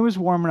 It was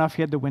warm enough,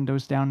 he had the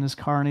windows down in his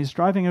car, and he's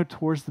driving out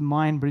towards the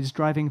mine, but he's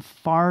driving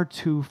far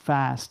too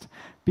fast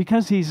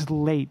because he's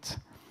late.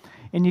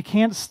 And you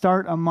can't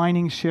start a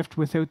mining shift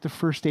without the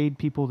first aid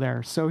people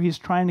there. So he's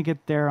trying to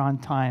get there on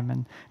time,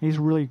 and he's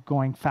really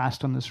going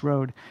fast on this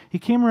road. He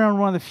came around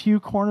one of the few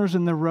corners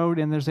in the road,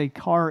 and there's a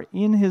car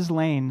in his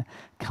lane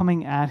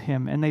coming at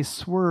him. And they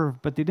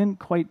swerved, but they didn't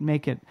quite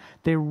make it.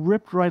 They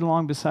ripped right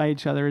along beside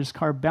each other. His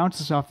car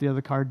bounces off the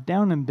other car,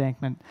 down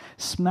embankment,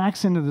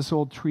 smacks into this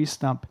old tree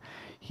stump.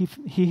 He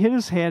hit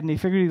his head, and he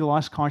figured he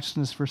lost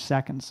consciousness for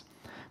seconds.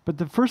 But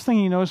the first thing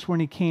he noticed when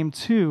he came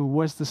to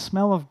was the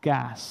smell of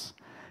gas.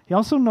 He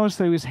also noticed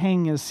that he was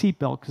hanging his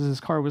seatbelt because his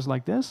car was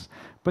like this,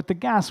 but the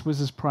gas was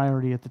his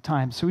priority at the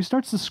time. So he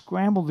starts to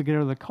scramble to get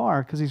out of the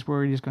car because he's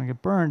worried he's going to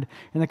get burned,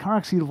 and the car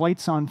actually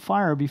lights on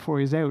fire before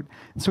he's out.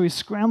 And so he's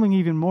scrambling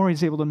even more.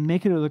 He's able to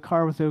make it out of the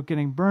car without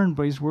getting burned,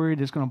 but he's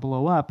worried it's going to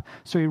blow up.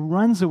 So he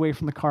runs away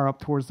from the car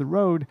up towards the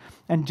road,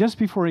 and just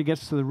before he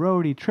gets to the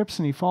road, he trips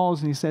and he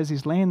falls, and he says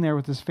he's laying there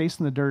with his face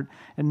in the dirt,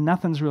 and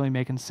nothing's really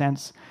making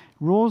sense.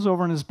 Rolls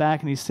over on his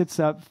back and he sits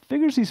up,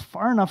 figures he's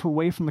far enough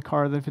away from the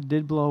car that if it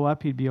did blow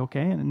up, he'd be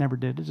okay, and it never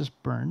did. It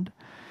just burned.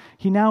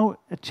 He now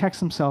checks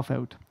himself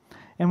out.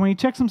 And when he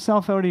checks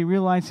himself out, he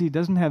realizes he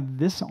doesn't have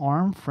this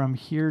arm from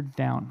here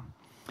down.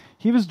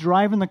 He was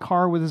driving the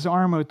car with his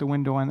arm out the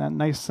window on that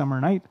nice summer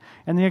night,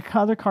 and the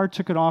other car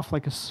took it off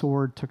like a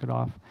sword took it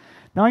off.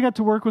 Now, I got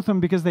to work with him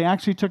because they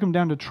actually took him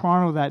down to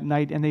Toronto that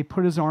night, and they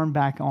put his arm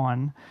back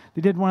on.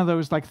 They did one of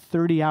those like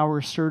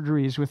 30-hour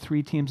surgeries with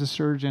 3 teams of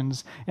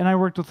surgeons, and I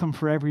worked with him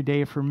for every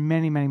day for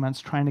many, many months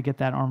trying to get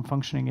that arm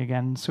functioning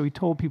again. So he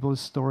told people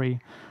his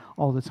story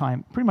all the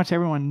time. Pretty much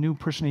everyone, new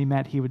person he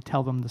met, he would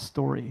tell them the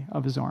story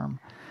of his arm.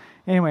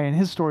 Anyway, and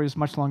his story is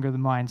much longer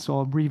than mine, so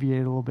I'll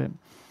abbreviate it a little bit.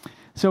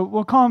 So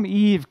we'll call him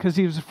Yves because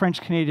he was a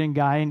French-Canadian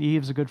guy, and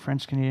Yves is a good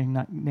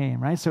French-Canadian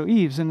name, right? So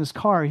Yves, in his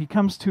car, he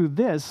comes to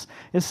this,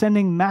 is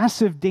sending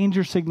massive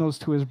danger signals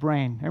to his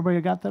brain.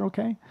 Everybody got that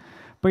okay?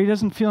 But he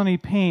doesn't feel any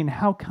pain.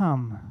 How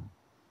come?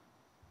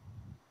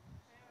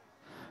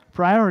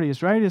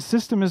 Priorities, right? His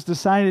system has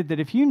decided that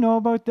if you know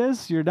about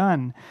this, you're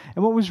done.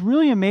 And what was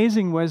really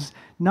amazing was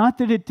not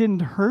that it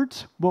didn't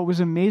hurt. What was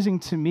amazing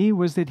to me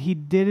was that he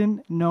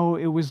didn't know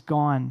it was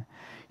gone.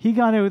 He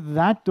got out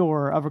that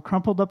door of a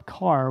crumpled up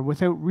car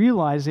without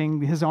realizing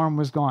his arm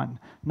was gone,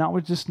 not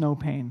with just no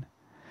pain.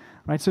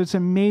 Right? So it's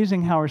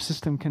amazing how our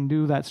system can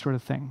do that sort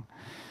of thing.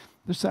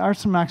 There are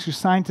some actually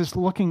scientists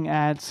looking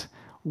at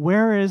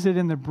where is it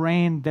in the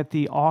brain that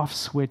the off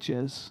switch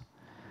is.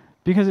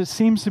 Because it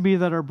seems to be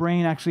that our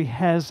brain actually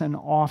has an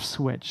off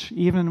switch,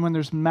 even when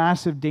there's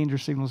massive danger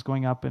signals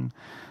going up. And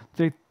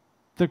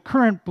the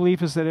current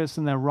belief is that it's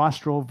in the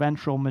rostral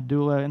ventral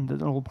medulla and the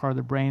little part of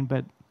the brain,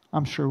 but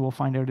I'm sure we'll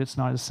find out it's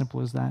not as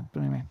simple as that. But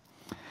anyway,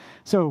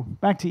 so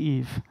back to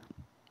Eve.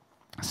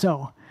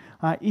 So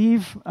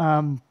Eve,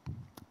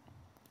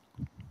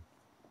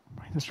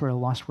 this sort of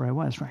lost where I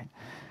was, right?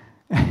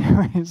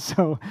 Anyway,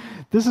 so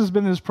this has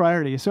been his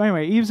priority. So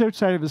anyway, Eve's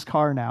outside of his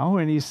car now,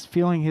 and he's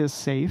feeling his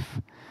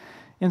safe.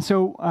 And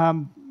so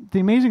the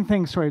amazing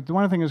thing, the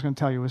one thing I was going to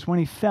tell you was when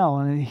he fell,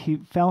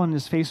 and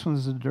his face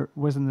was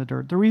in the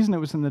dirt. The reason it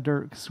was in the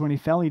dirt is when he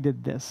fell, he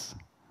did this.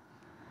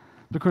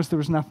 Because there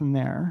was nothing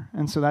there,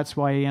 and so that's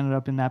why he ended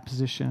up in that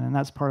position, and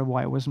that's part of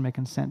why it wasn't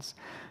making sense.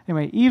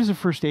 Anyway, Eve's a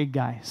first aid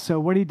guy, so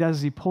what he does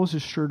is he pulls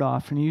his shirt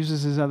off, and he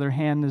uses his other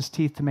hand and his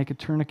teeth to make a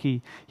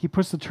tourniquet. He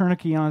puts the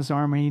tourniquet on his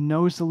arm, and he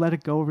knows to let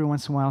it go every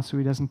once in a while so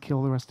he doesn't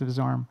kill the rest of his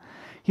arm.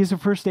 He's a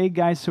first aid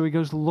guy, so he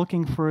goes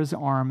looking for his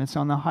arm. It's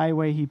on the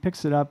highway. He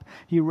picks it up.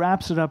 He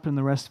wraps it up in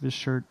the rest of his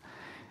shirt.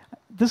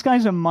 This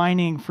guy's a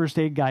mining first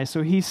aid guy,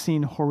 so he's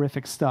seen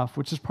horrific stuff,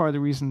 which is part of the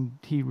reason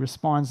he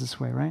responds this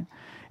way, right?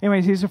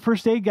 Anyways, he's a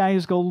first aid guy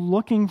who's go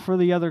looking for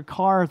the other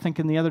car,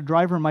 thinking the other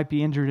driver might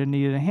be injured and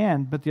needed a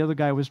hand, but the other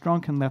guy was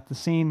drunk and left the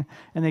scene,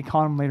 and they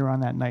caught him later on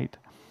that night.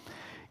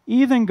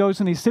 Ethan goes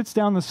and he sits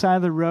down the side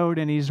of the road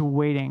and he's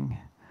waiting.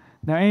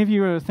 Now, any of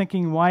you are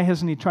thinking, why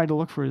hasn't he tried to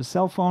look for his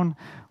cell phone?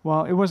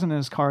 Well, it wasn't in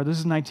his car. This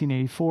is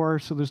 1984,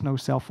 so there's no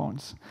cell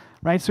phones,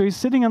 right? So he's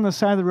sitting on the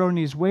side of the road and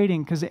he's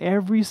waiting because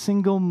every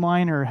single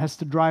miner has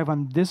to drive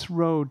on this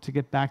road to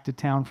get back to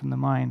town from the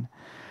mine.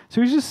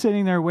 So he's just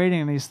sitting there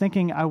waiting, and he's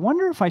thinking, I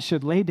wonder if I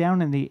should lay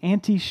down in the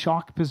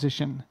anti-shock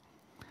position,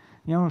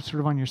 sort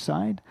of on your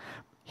side.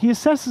 He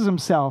assesses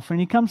himself, and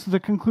he comes to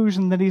the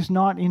conclusion that he's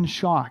not in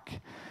shock.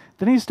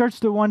 Then he starts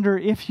to wonder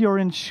if you're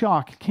in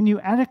shock. Can you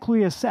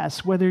adequately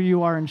assess whether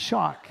you are in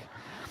shock?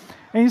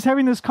 And he's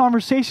having this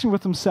conversation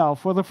with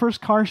himself. Well, the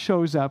first car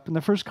shows up, and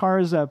the first car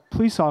is a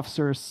police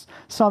officer,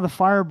 saw the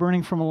fire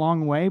burning from a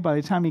long way. By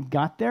the time he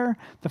got there,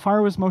 the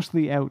fire was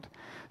mostly out.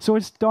 So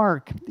it's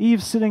dark.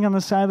 Eve's sitting on the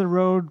side of the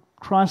road,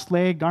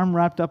 cross-legged, arm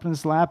wrapped up in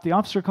his lap. The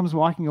officer comes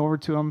walking over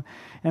to him,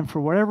 and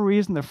for whatever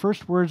reason, the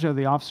first words out of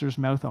the officer's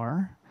mouth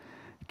are,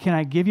 "Can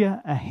I give you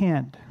a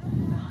hand?"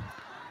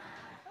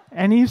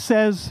 And Eve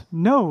says,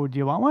 "No, do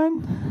you want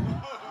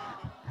one?"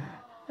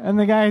 And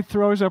the guy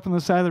throws up on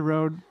the side of the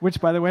road, which,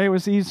 by the way,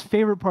 was Eve's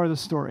favorite part of the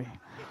story.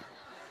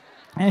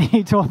 And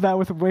he told that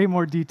with way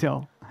more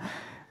detail.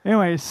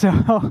 Anyway,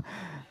 so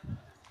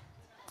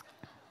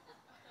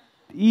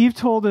Eve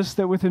told us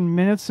that within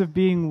minutes of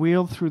being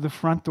wheeled through the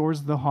front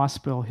doors of the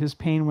hospital, his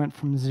pain went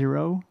from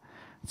 0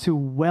 to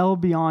well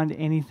beyond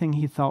anything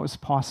he thought was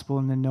possible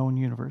in the known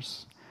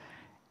universe.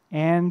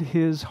 And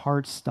his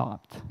heart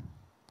stopped.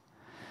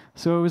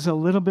 So it was a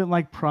little bit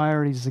like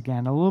priorities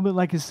again, a little bit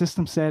like his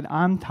system said,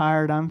 "I'm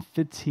tired, I'm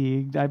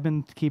fatigued, I've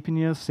been keeping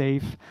you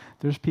safe.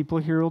 There's people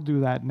here who'll do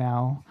that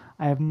now."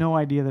 I have no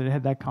idea that it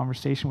had that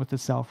conversation with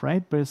itself,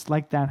 right? But it's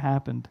like that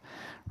happened,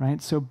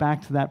 right? So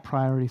back to that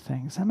priority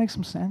thing. Does that make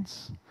some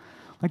sense?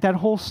 Like that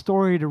whole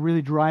story to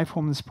really drive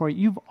home this point.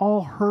 You've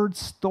all heard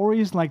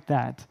stories like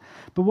that.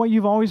 But what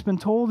you've always been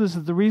told is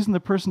that the reason the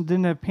person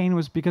didn't have pain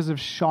was because of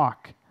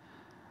shock.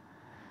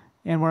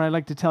 And what I'd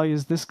like to tell you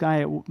is this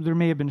guy, there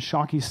may have been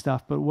shocky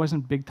stuff, but it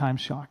wasn't big-time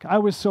shock. I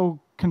was so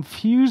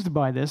confused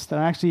by this that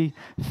I actually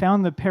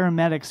found the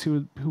paramedics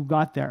who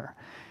got there.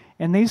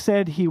 And they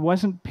said he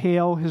wasn't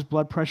pale, his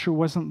blood pressure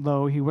wasn't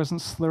low, he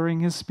wasn't slurring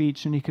his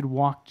speech, and he could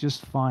walk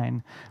just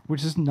fine,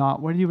 which is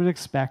not what you would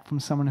expect from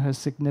someone who has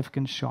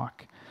significant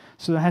shock.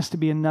 So there has to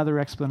be another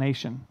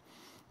explanation.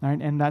 Right?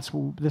 And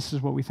this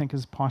is what we think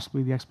is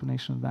possibly the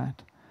explanation of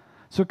that.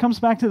 So it comes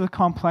back to the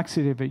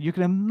complexity of it. You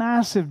can have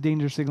massive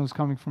danger signals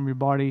coming from your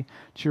body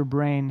to your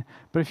brain,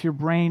 but if your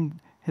brain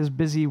is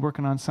busy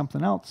working on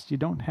something else, you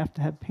don't have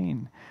to have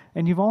pain.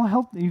 And you've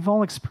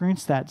all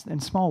experienced that in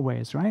small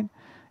ways, right?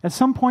 At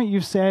some point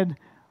you've said,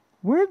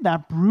 "Where did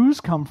that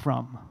bruise come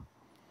from?"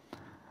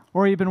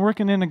 Or you've been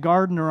working in a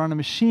garden or on a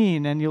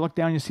machine and you look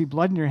down and you see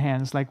blood in your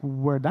hands, like,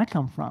 where'd that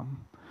come from?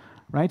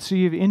 Right? So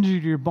you've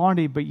injured your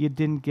body, but you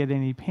didn't get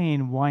any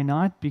pain. Why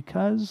not?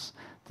 Because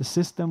the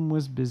system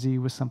was busy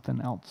with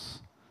something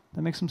else.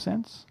 That makes some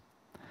sense?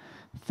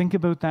 Think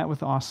about that with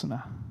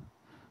asana,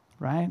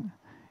 right?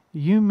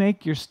 You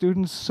make your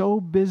students so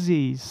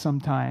busy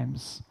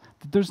sometimes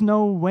that there's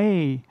no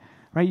way,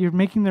 right? You're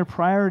making their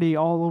priority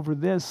all over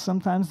this.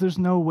 Sometimes there's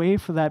no way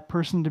for that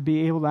person to be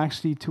able to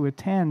actually to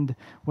attend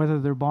whether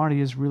their body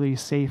is really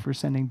safe or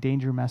sending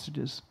danger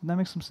messages. Does that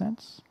make some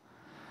sense?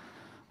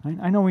 Right?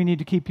 I know we need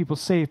to keep people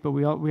safe, but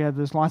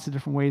there's lots of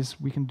different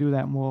ways we can do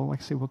that, and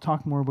we'll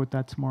talk more about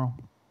that tomorrow.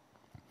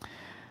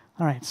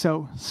 All right,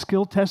 so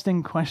skill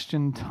testing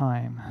question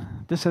time.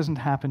 This hasn't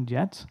happened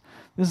yet.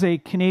 This is a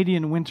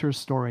Canadian winter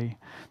story.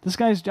 This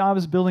guy's job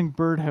is building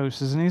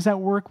birdhouses, and he's at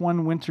work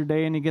one winter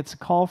day, and he gets a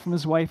call from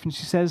his wife, and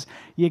she says,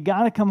 "You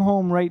got to come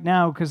home right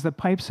now because the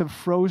pipes have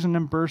frozen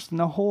and burst, and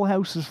the whole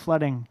house is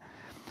flooding."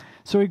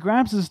 So he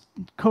grabs his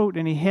coat,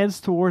 and he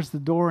heads towards the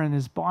door, and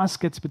his boss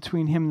gets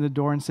between him and the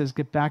door and says,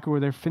 "Get back over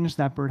there, finish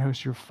that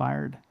birdhouse, you're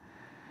fired."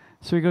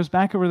 So he goes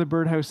back over the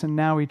birdhouse, and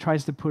now he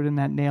tries to put in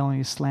that nail, and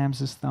he slams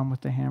his thumb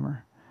with the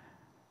hammer.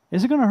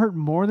 Is it going to hurt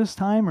more this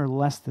time or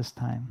less this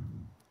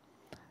time?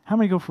 How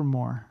many go for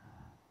more?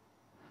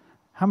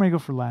 How many go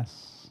for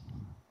less?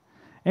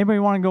 Anybody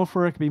want to go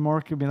for it? It could be more,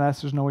 it could be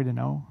less. There's no way to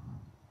know.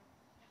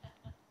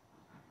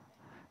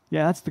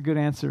 Yeah, that's the good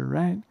answer,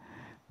 right?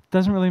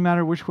 Doesn't really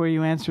matter which way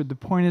you answered. The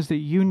point is that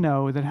you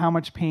know that how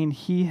much pain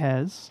he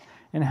has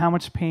and how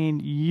much pain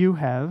you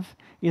have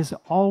is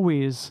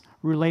always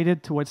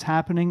related to what's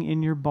happening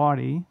in your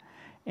body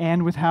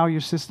and with how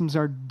your systems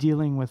are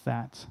dealing with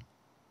that.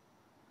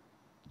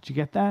 Did you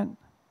get that?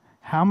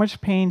 How much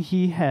pain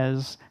he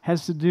has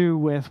to do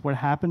with what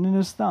happened in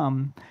his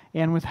thumb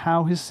and with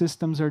how his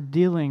systems are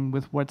dealing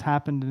with what's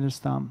happened in his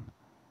thumb.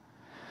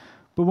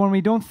 But when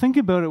we don't think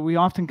about it, we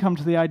often come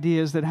to the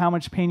ideas that how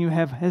much pain you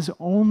have has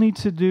only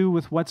to do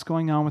with what's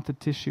going on with the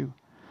tissue,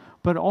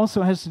 but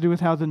also has to do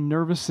with how the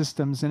nervous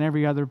systems and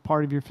every other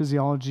part of your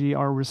physiology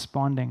are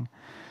responding,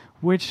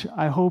 which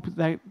I hope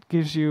that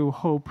gives you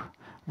hope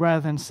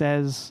rather than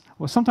says,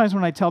 well, sometimes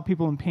when I tell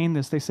people in pain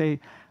this, they say,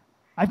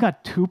 "I've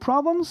got 2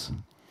 problems?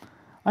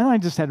 I thought I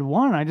just had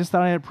 1. I just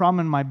thought I had a problem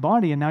in my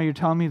body, and now you're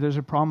telling me there's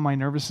a problem in my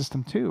nervous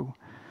system too."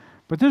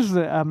 But this is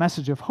a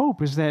message of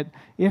hope, is that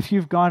if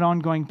you've got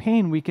ongoing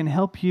pain, we can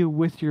help you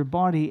with your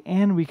body,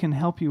 and we can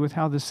help you with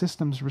how the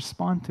systems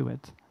respond to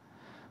it.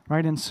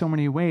 Right? In so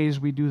many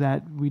ways, we do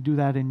that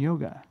in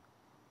yoga.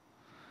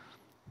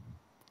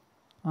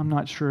 I'm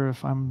not sure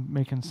if I'm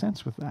making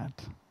sense with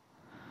that.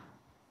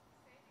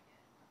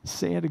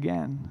 Say it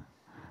again.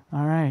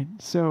 All right.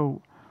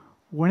 So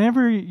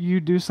whenever you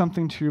do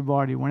something to your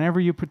body, whenever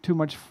you put too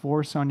much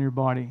force on your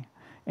body,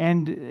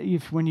 and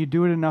when you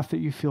do it enough that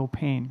you feel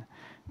pain,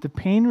 the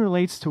pain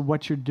relates to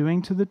what you're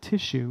doing to the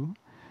tissue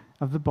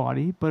of the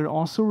body, but it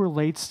also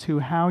relates to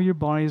how your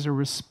bodies are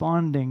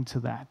responding to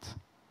that.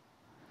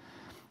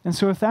 And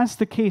so if that's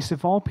the case,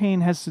 if all pain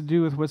has to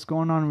do with what's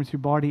going on with your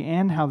body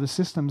and how the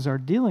systems are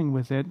dealing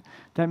with it,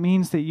 that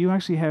means that you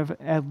actually have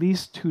at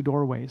least 2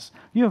 doorways.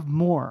 You have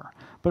more,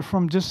 but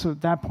from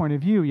just that point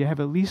of view, you have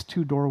at least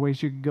 2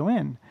 doorways you could go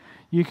in.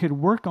 You could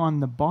work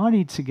on the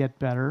body to get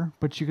better,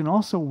 but you can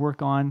also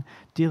work on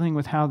dealing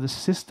with how the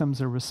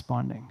systems are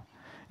responding.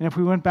 And if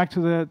we went back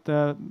to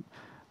the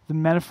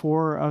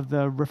metaphor of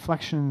the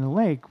reflection in the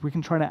lake, we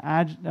can try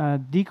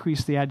to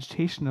decrease the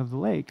agitation of the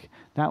lake.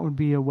 That would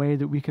be a way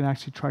that we can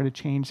actually try to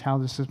change how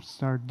the systems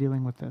are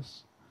dealing with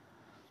this.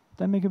 Does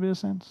that make a bit of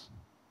sense?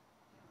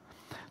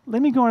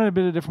 Let me go in a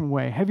bit of a different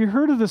way. Have you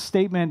heard of the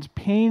statement,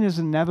 pain is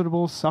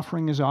inevitable,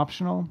 suffering is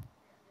optional?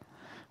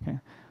 Okay.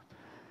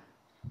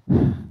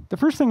 The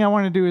first thing I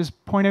want to do is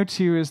point out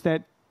to you is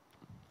that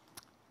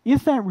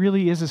if that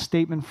really is a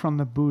statement from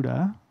the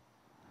Buddha,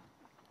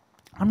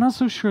 I'm not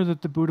so sure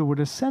that the Buddha would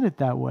have said it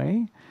that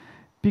way,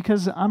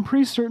 because I'm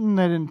pretty certain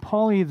that in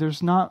Pali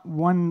there's not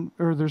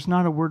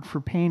a word for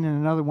pain and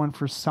another one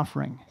for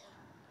suffering.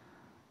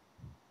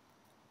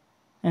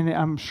 And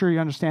I'm sure you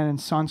understand in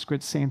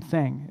Sanskrit, same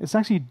thing. It's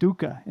actually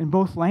dukkha. In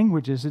both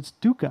languages, it's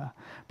dukkha.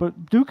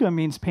 But dukkha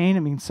means pain,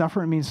 it means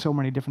suffering, it means so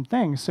many different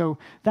things. So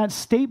that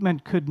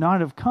statement could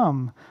not have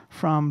come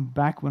from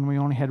back when we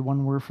only had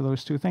one word for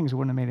those two things. It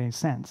wouldn't have made any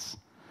sense.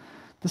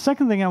 The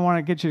second thing I want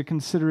to get you to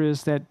consider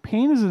is that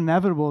pain is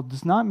inevitable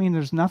does not mean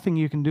there's nothing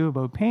you can do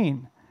about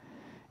pain.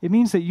 It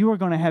means that you are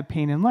going to have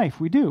pain in life.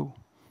 We do.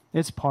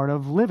 It's part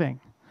of living,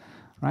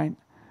 right?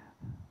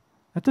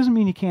 That doesn't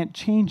mean you can't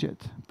change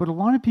it. But a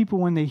lot of people,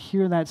 when they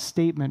hear that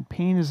statement,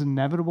 pain is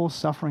inevitable,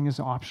 suffering is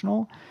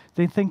optional,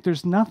 they think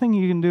there's nothing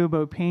you can do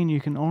about pain.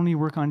 You can only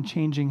work on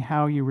changing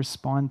how you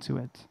respond to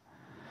it.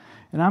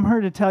 And I'm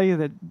here to tell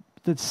you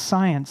that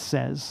science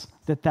says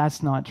that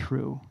that's not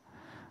true.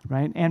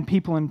 Right? And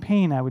people in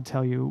pain, I would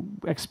tell you,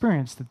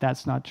 experience that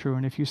that's not true.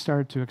 And if you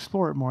started to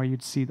explore it more,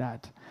 you'd see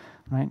that.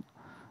 Right?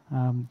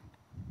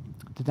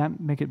 Did that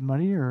make it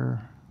muddy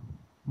or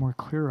more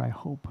clear, I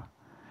hope?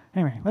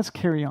 Anyway, let's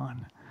carry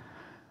on.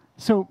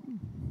 So,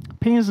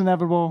 pain is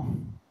inevitable,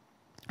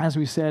 as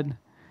we said.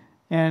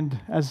 And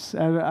as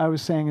I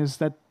was saying, is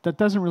that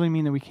doesn't really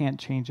mean that we can't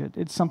change it.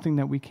 It's something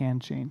that we can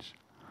change.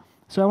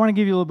 So I want to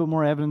give you a little bit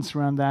more evidence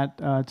around that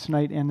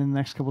tonight and in the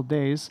next couple of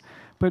days.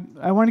 But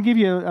I want to give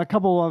you a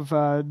couple of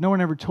no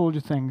one ever told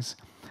you things.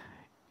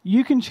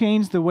 You can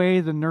change the way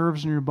the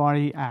nerves in your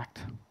body act.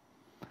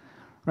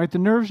 Right? The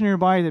nerves in your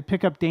body that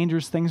pick up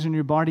dangerous things in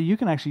your body, you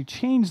can actually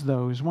change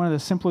those. One of the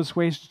simplest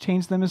ways to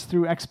change them is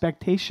through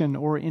expectation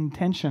or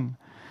intention.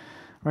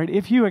 Right?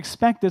 If you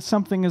expect that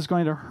something is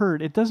going to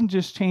hurt, it doesn't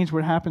just change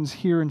what happens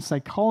here in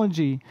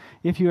psychology.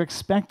 If you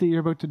expect that you're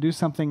about to do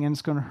something and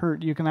it's going to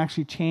hurt, you can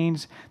actually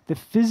change the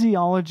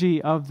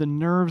physiology of the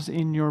nerves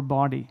in your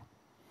body.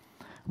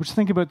 Which,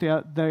 think about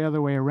the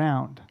other way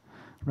around,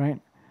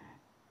 right?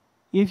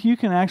 If you're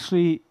going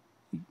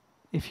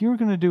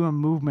to do a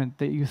movement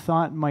that you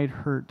thought might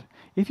hurt,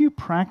 if you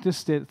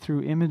practiced it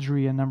through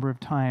imagery a number of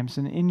times,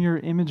 and in your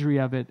imagery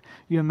of it,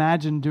 you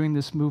imagine doing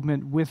this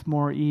movement with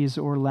more ease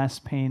or less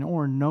pain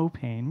or no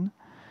pain,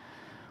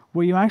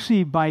 well, you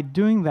actually, by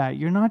doing that,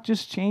 you're not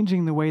just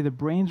changing the way the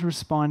brain's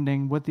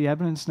responding. What the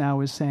evidence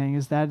now is saying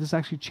is that it's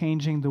actually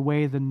changing the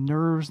way the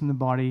nerves in the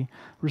body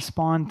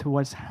respond to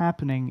what's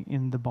happening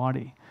in the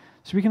body.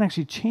 So we can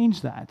actually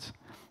change that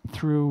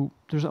through,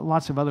 there's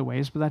lots of other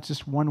ways, but that's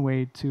just one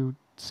way to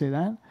say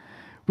that.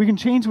 We can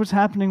change what's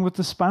happening with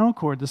the spinal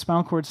cord. The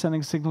spinal cord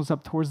sending signals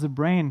up towards the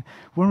brain.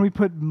 When we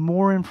put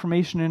more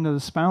information into the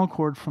spinal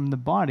cord from the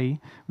body,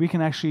 we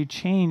can actually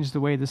change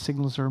the way the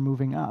signals are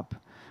moving up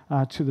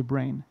to the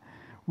brain.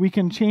 We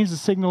can change the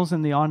signals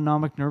in the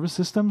autonomic nervous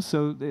system,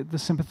 so the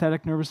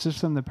sympathetic nervous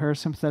system, the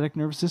parasympathetic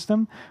nervous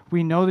system.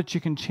 We know that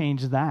you can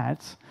change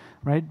that,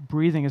 right?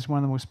 Breathing is one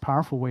of the most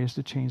powerful ways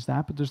to change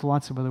that, but there's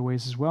lots of other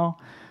ways as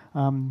well.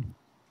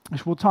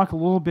 We'll talk a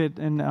little bit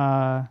in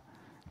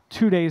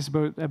 2 days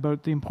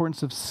about the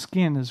importance of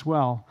skin as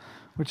well,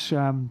 which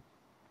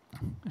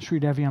Sri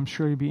Devi, I'm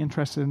sure you'd be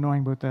interested in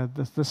knowing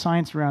about the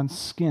science around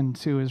skin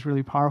too is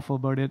really powerful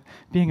about it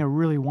being a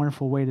really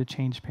wonderful way to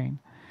change pain.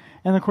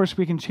 And of course,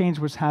 we can change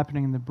what's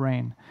happening in the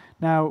brain.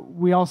 Now,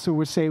 we also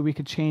would say we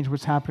could change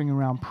what's happening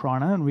around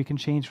prana, and we can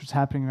change what's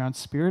happening around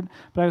spirit,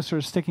 but I was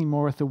sort of sticking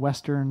more with the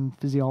Western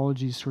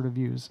physiology sort of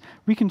views.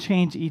 We can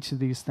change each of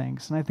these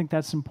things, and I think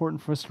that's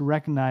important for us to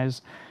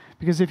recognize,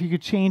 because if you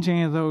could change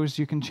any of those,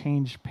 you can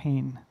change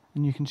pain,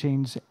 and you can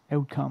change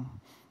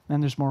outcome,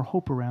 and there's more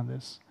hope around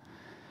this.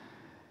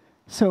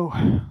 So,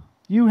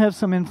 you have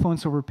some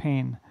influence over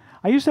pain.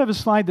 I used to have a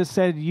slide that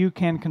said you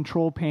can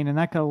control pain, and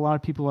that got a lot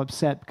of people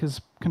upset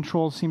because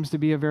control seems to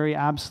be a very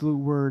absolute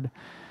word.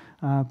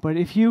 But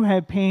if you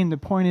have pain, the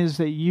point is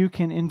that you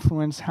can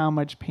influence how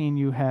much pain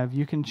you have.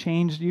 You can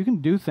change, you can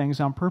do things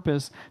on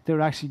purpose that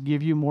would actually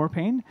give you more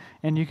pain,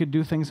 and you could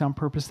do things on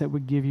purpose that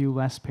would give you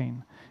less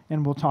pain.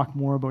 And we'll talk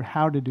more about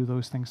how to do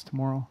those things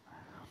tomorrow.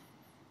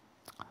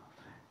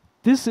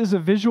 This is a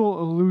visual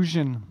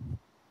illusion.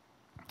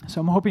 So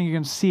I'm hoping you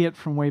can see it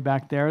from way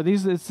back there.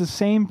 It's the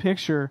same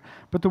picture,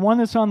 but the one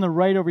that's on the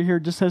right over here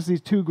just has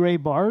these two gray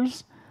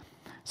bars.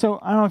 So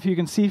I don't know if you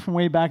can see from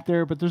way back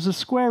there, but there's a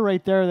square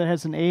right there that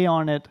has an A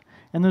on it,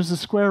 and there's a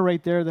square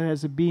right there that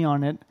has a B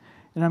on it.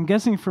 And I'm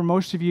guessing for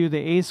most of you, the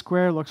A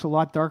square looks a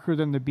lot darker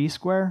than the B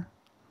square.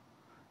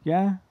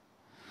 Yeah?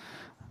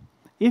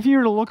 If you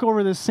were to look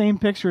over this same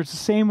picture, it's the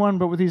same one,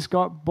 but with these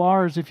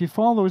bars. If you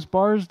follow those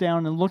bars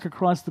down and look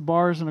across the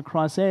bars and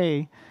across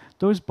A,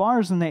 those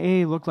bars in the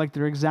A look like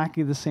they're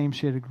exactly the same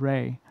shade of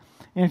gray.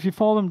 And if you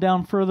follow them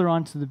down further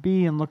onto the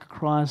B and look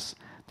across,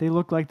 they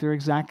look like they're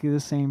exactly the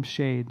same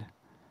shade.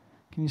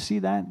 Can you see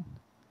that?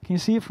 Can you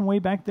see it from way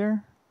back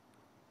there?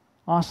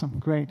 Awesome,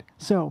 great.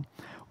 So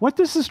what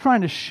this is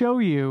trying to show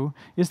you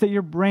is that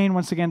your brain,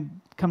 once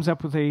again, comes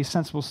up with a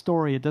sensible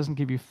story. It doesn't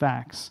give you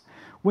facts.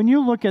 When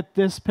you look at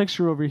this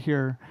picture over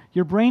here,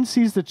 your brain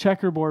sees the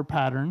checkerboard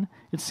pattern.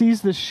 It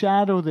sees the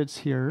shadow that's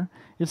here.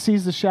 It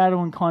sees the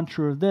shadow and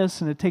contour of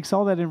this, and it takes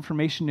all that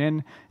information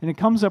in, and it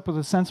comes up with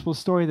a sensible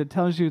story that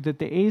tells you that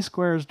the A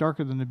square is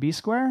darker than the B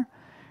square,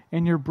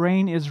 and your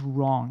brain is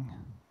wrong.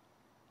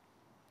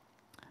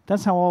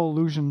 That's how all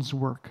illusions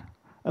work.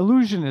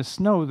 Illusionists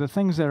know the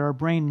things that our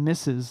brain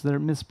misses, that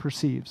it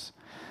misperceives.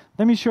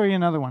 Let me show you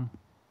another one.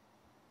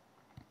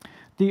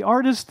 The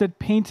artist that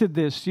painted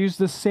this used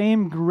the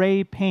same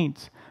gray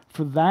paint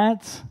for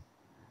that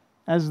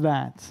as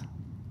that.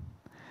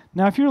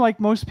 Now, if you're like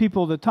most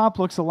people, the top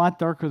looks a lot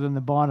darker than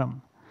the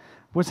bottom.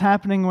 What's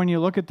happening when you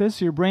look at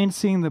this? Your brain's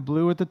seeing the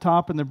blue at the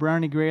top and the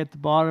browny gray at the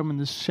bottom and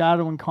the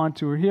shadow and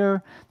contour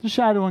here, the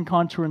shadow and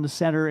contour in the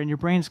center, and your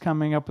brain's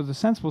coming up with a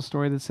sensible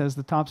story that says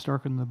the top's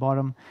darker than the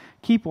bottom.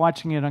 Keep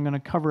watching it. I'm going to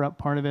cover up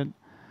part of it.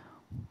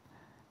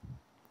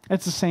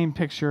 It's the same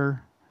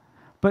picture.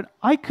 But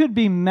I could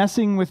be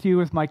messing with you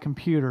with my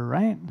computer,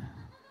 right?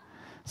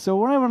 So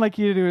what I would like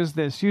you to do is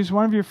this. Use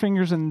one of your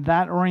fingers in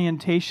that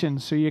orientation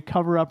so you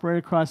cover up right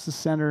across the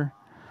center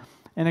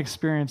and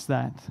experience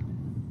that.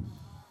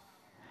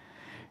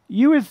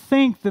 You would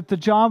think that the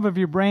job of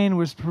your brain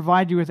was to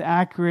provide you with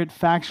accurate,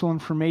 factual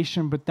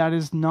information, but that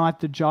is not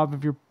the job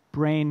of your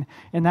brain,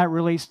 and that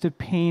relates to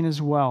pain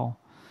as well.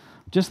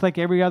 Just like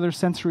every other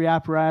sensory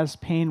apparatus,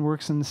 pain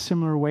works in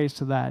similar ways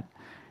to that.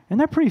 Isn't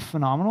that pretty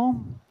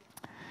phenomenal?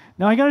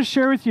 Now, I got to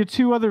share with you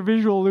two other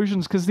visual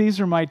illusions because these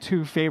are my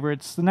two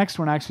favorites. The next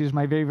one actually is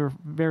my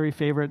very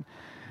favorite.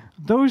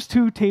 Those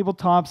two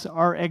tabletops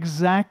are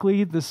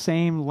exactly the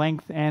same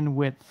length and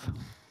width.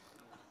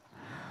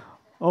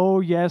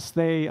 Oh, yes,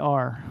 they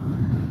are.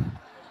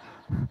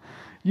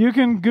 You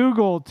can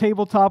Google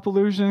tabletop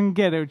illusion,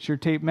 get out your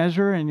tape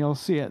measure, and you'll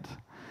see it.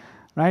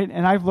 Right?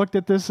 And I've looked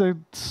at this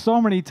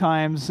so many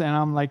times, and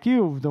I'm like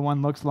you. The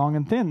one looks long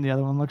and thin. The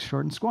other one looks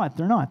short and squat.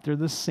 They're not. They're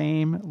the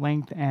same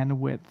length and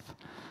width.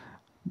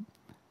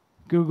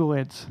 Google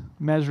it,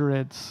 measure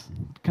it,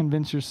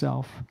 convince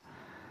yourself.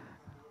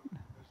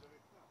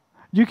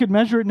 You could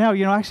measure it now.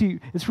 You know, actually,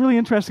 it's really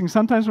interesting.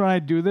 Sometimes when I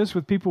do this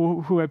with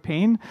people who have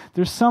pain,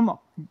 there's some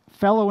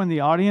fellow in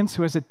the audience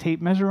who has a tape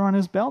measure on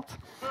his belt.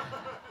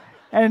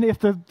 And if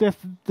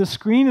the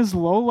screen is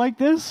low like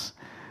this,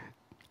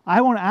 I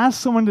won't ask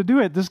someone to do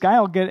it. This guy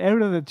will get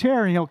out of the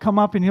chair and he'll come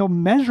up and he'll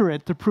measure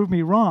it to prove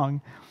me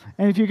wrong.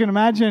 And if you can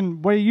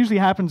imagine, what usually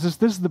happens is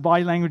this is the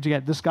body language you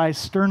get. This guy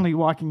sternly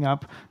walking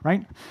up,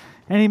 right?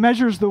 And he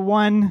measures the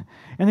one,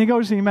 and he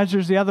goes and he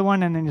measures the other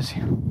one, and then you see,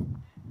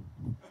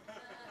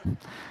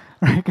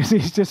 right? Because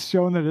he's just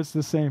shown that it's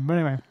the same. But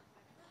anyway,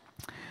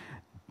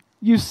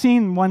 you've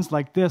seen ones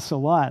like this a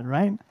lot,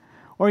 right?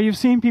 Or you've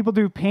seen people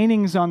do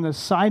paintings on the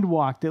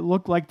sidewalk that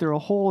look like they're a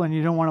hole and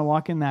you don't want to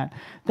walk in that.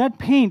 That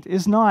paint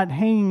is not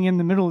hanging in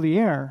the middle of the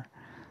air.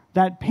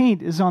 That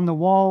paint is on the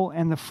wall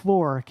and the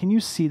floor. Can you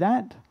see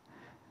that?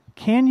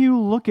 Can you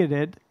look at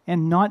it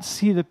and not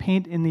see the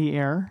paint in the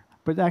air,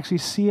 but actually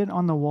see it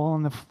on the wall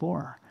and the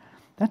floor?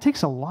 That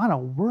takes a lot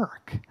of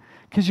work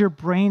because your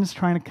brain's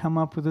trying to come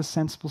up with a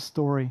sensible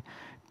story.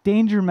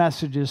 Danger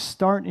messages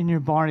start in your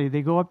body.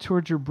 They go up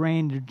towards your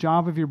brain. Your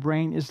job of your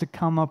brain is to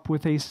come up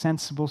with a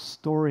sensible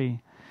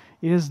story.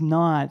 It is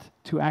not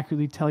to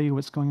accurately tell you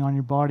what's going on in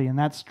your body, and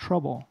that's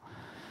trouble.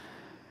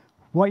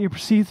 What you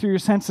perceive through your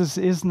senses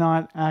is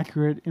not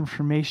accurate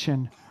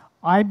information.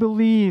 I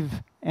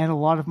believe, and a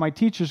lot of my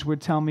teachers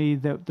would tell me,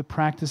 that the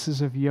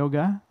practices of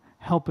yoga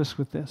help us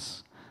with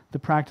this. The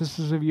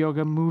practices of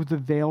yoga move the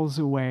veils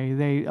away.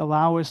 They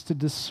allow us to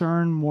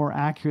discern more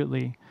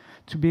accurately,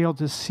 to be able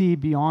to see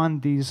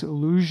beyond these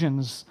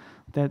illusions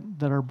that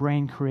our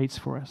brain creates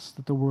for us,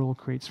 that the world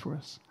creates for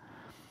us.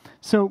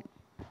 So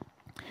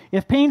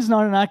if pain's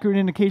not an accurate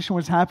indication of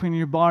what's happening in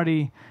your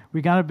body,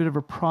 we got a bit of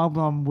a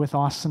problem with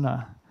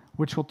asana,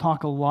 which we'll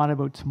talk a lot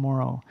about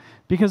tomorrow.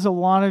 Because a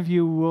lot of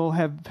you will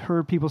have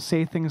heard people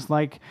say things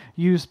like,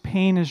 use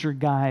pain as your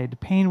guide.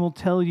 Pain will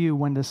tell you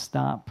when to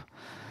stop.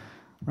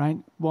 Right?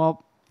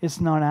 Well, it's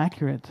not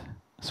accurate.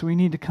 So we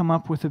need to come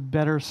up with a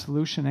better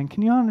solution. And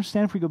can you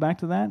understand if we go back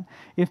to that?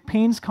 If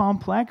pain's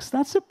complex,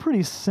 that's a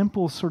pretty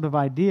simple sort of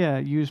idea.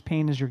 Use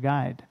pain as your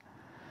guide.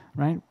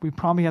 Right? We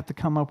probably have to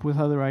come up with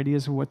other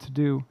ideas of what to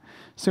do.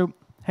 So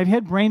Have you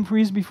had brain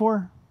freeze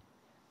before?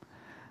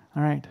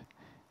 All right.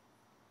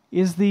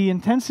 Is the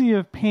intensity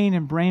of pain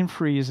and brain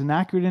freeze an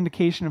accurate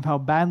indication of how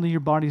badly your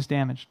body's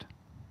damaged?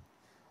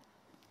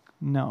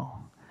 No.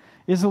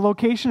 Is the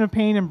location of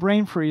pain and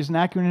brain freeze an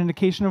accurate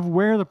indication of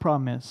where the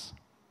problem is?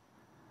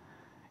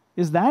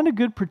 Is that a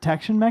good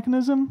protection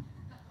mechanism?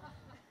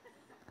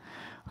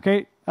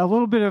 Okay, a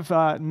little bit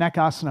of neck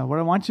asana. What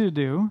I want you to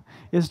do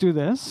is do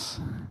this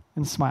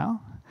and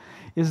smile.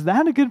 Is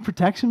that a good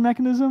protection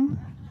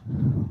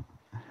mechanism?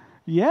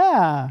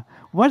 Yeah.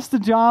 What's the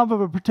job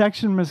of a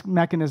protection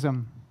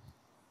mechanism?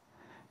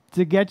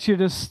 To get you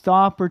to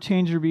stop or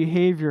change your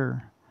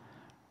behavior.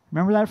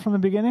 Remember that from the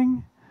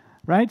beginning?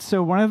 Right?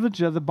 So one of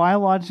the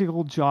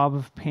biological job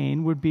of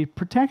pain would be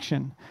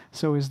protection.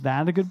 So is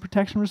that a good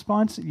protection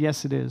response?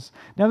 Yes, it is.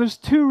 Now, there's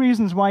two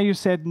reasons why you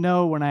said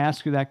no when I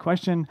asked you that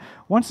question.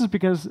 One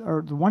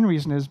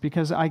reason is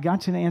because I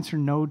got you to answer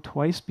no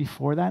twice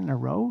before that in a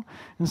row.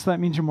 And so that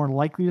means you're more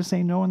likely to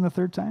say no in the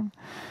third time.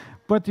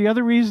 But the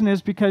other reason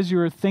is because you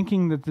were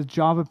thinking that the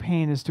job of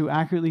pain is to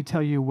accurately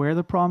tell you where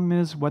the problem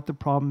is, what the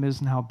problem is,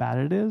 and how bad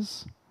it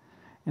is.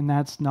 And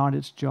that's not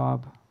its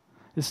job.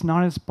 It's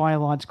not its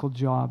biological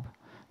job.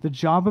 The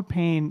job of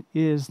pain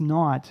is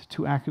not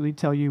to accurately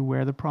tell you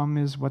where the problem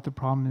is, what the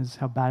problem is,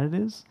 how bad it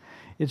is.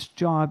 Its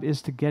job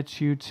is to get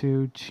you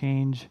to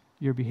change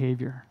your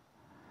behavior.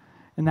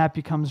 And that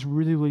becomes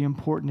really, really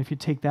important if you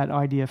take that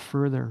idea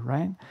further,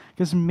 right?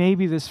 Because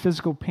maybe this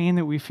physical pain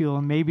that we feel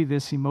and maybe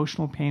this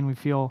emotional pain we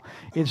feel,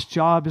 its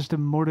job is to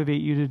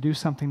motivate you to do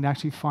something to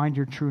actually find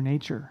your true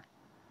nature.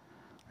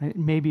 Right?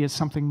 Maybe it's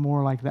something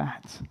more like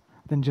that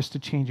than just to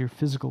change your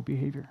physical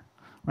behavior,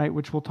 right?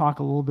 Which we'll talk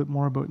a little bit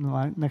more about in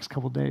the next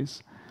couple of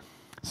days.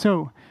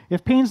 So,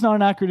 if pain's not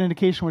an accurate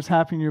indication of what's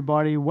happening in your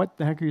body, what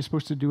the heck are you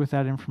supposed to do with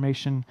that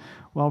information?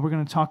 Well, we're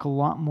going to talk a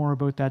lot more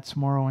about that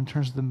tomorrow in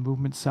terms of the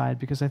movement side,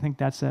 because I think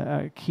that's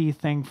a key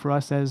thing for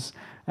us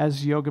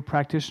as yoga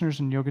practitioners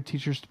and yoga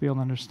teachers to be able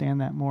to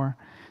understand that more.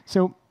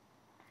 So,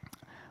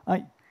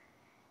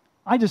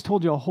 I just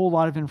told you a whole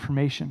lot of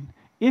information.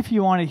 If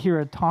you want to hear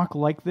a talk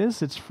like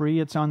this, it's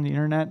free. It's on the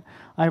internet.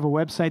 I have a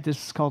website.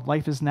 This is called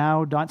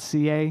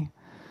lifeisnow.ca.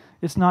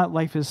 It's not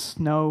life is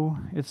snow.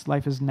 It's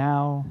life is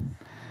now.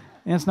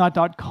 And it's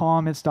not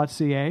 .com, it's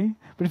 .ca.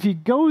 But if you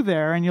go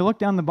there and you look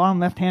down the bottom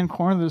left-hand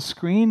corner of the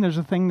screen, there's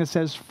a thing that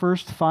says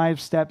first 5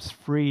 steps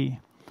free.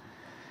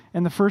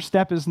 And the first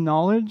step is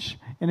knowledge.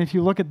 And if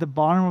you look at the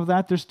bottom of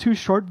that, there's 2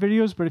 short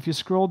videos, but if you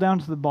scroll down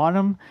to the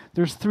bottom,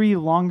 there's 3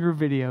 longer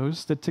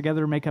videos that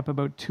together make up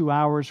about 2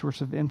 hours worth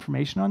of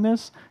information on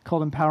this,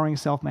 called Empowering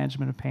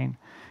Self-Management of Pain.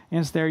 And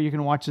it's there. You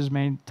can watch as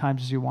many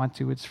times as you want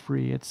to. It's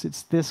free. It's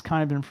this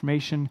kind of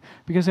information,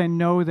 because I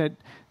know that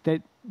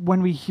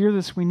when we hear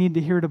this, we need to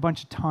hear it a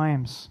bunch of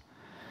times.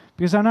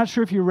 Because I'm not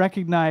sure if you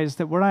recognize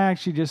that what I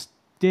actually just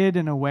did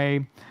in a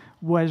way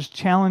was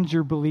challenge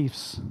your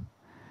beliefs.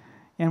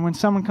 And when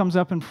someone comes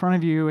up in front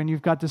of you and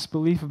you've got this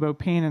belief about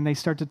pain and they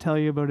start to tell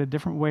you about a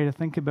different way to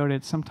think about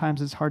it,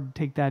 sometimes it's hard to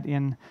take that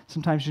in.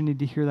 Sometimes you need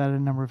to hear that a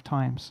number of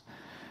times.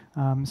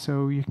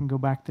 So you can go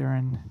back there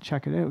and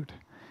check it out.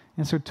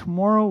 And so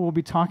tomorrow we'll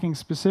be talking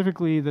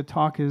specifically, the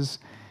talk is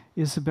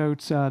about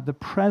the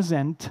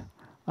present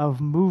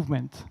of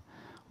movement.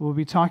 We'll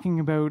be talking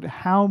about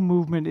how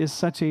movement is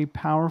such a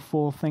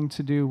powerful thing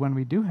to do when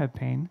we do have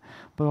pain,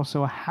 but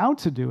also how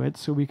to do it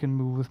so we can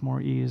move with more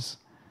ease.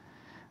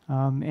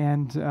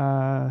 And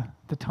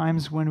the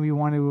times when we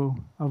want to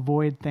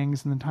avoid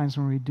things and the times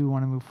when we do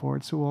want to move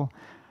forward. So we'll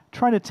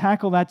try to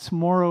tackle that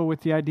tomorrow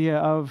with the idea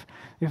of,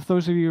 if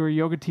those of you who are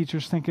yoga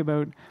teachers think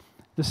about,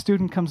 the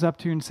student comes up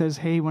to you and says,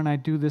 hey, when I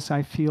do this,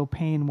 I feel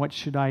pain. What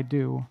should I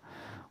do?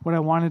 What I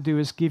want to do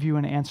is give you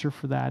an answer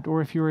for that.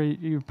 Or if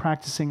you're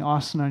practicing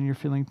asana and you're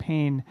feeling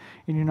pain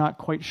and you're not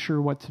quite sure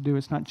what to do,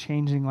 it's not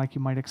changing like you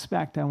might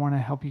expect, I want to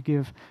help you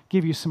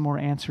give you some more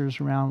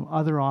answers around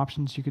other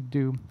options you could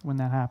do when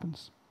that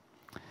happens.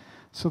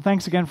 So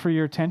thanks again for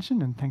your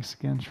attention, and thanks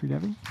again, Sri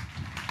Devi.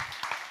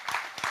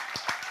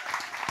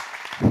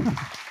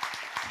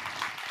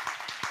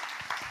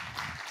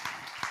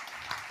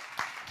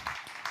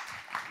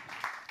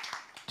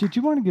 Did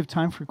you want to give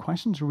time for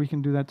questions, or we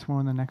can do that tomorrow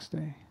and the next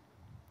day?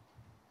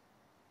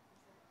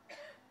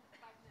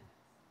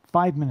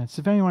 5 minutes.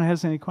 If anyone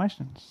has any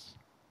questions.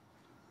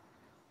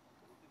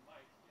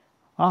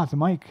 The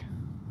mic.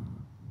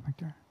 Right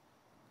there.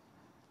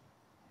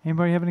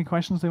 Anybody have any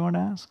questions they want to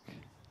ask?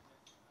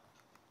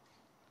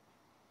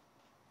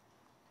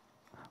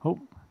 Oh,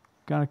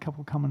 got a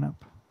couple coming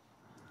up.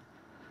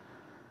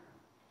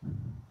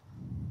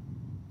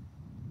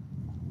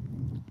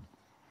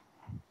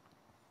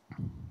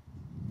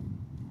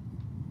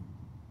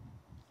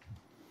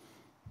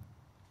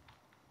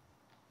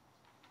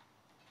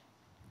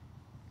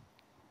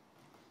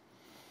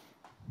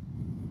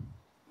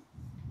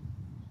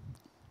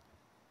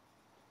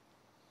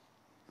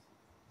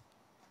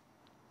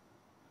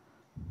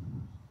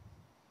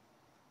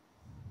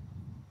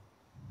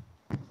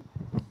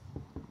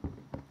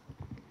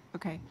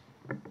 Okay.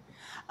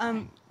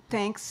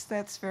 Thanks.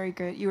 That's very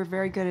good. You were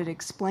very good at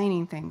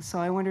explaining things. So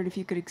I wondered if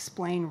you could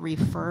explain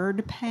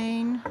referred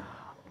pain.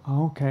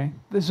 Okay.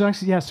 This is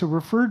actually, yeah, so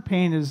referred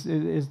pain is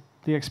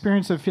the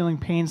experience of feeling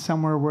pain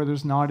somewhere where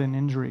there's not an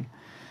injury.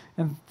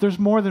 And there's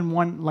more than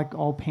one, like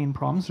all pain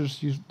problems,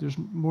 there's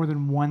more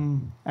than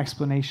one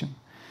explanation.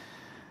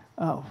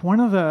 One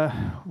of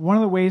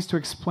the ways to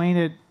explain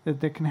it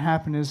that can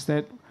happen is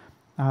that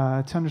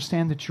to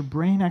understand that your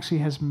brain actually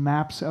has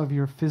maps of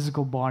your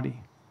physical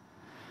body.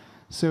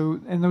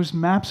 So, and those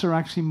maps are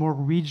actually more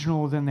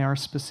regional than they are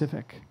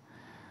specific.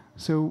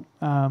 So,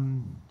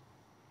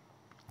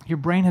 your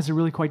brain has a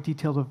really quite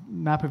detailed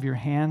map of your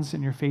hands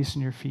and your face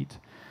and your feet.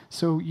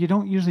 So you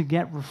don't usually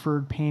get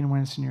referred pain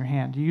when it's in your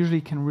hand. You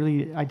usually can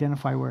really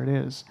identify where it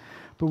is.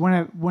 But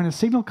when a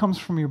signal comes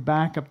from your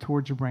back up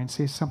towards your brain,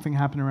 say something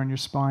happened around your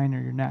spine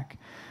or your neck,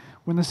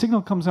 when the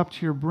signal comes up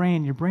to your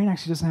brain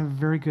actually doesn't have a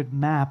very good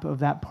map of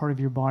that part of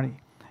your body.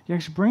 Your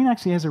brain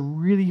actually has a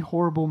really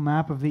horrible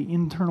map of the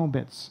internal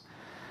bits.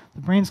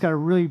 The brain's got a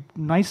really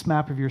nice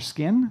map of your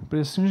skin, but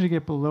as soon as you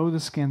get below the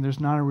skin, there's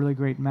not a really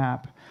great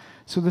map.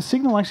 So the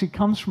signal actually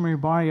comes from your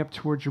body up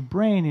towards your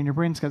brain, and your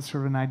brain's got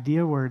sort of an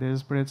idea where it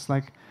is, but it's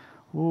like,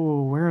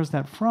 oh, where is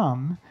that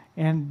from?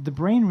 And the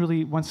brain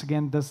really, once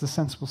again, does the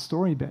sensible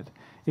story bit.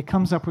 It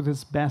comes up with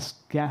its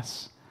best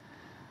guess.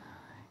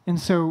 And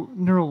so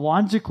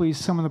neurologically,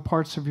 some of the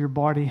parts of your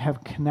body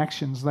have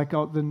connections, like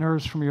the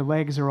nerves from your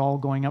legs are all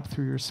going up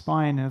through your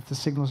spine, and if the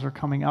signals are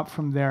coming up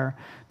from there,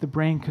 the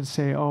brain could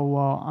say, oh,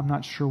 well, I'm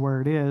not sure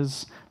where it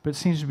is, but it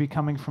seems to be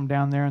coming from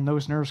down there, and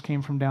those nerves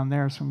came from down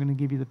there, so I'm going to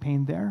give you the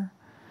pain there.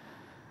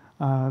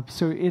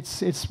 So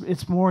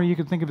it's more, you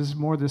could think of it as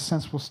more the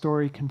sensible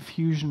story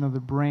confusion of the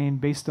brain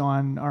based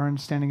on our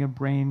understanding of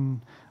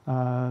brain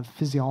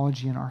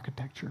physiology and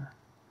architecture.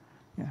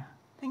 Yeah.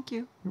 Thank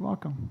you. You're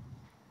welcome.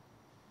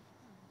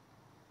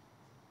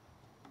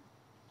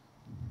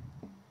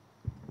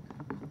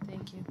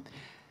 Thank you.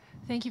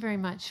 Thank you very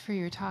much for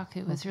your talk.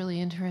 It was really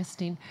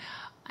interesting.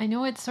 I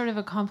know it's sort of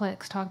a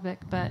complex topic,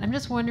 but I'm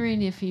just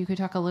wondering if you could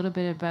talk a little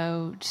bit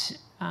about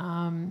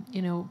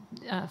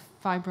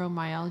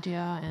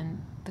fibromyalgia and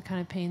the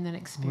kind of pain that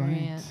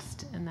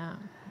experienced in that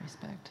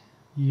respect.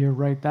 You're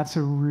right. That's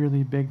a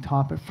really big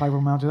topic,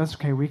 fibromyalgia. That's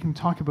okay. We can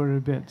talk about it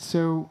a bit.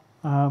 So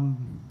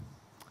from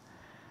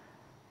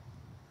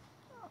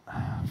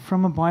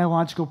a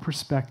biological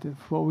perspective,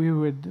 what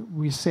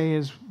we say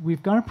is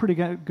we've got a pretty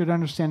good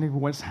understanding of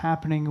what's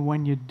happening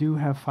when you do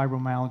have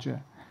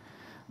fibromyalgia.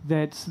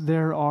 That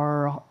there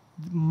are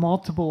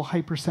multiple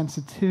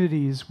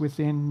hypersensitivities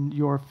within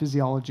your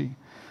physiology.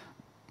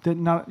 That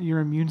not your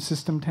immune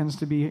system tends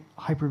to be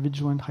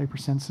hypervigilant,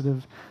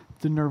 hypersensitive.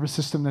 The nervous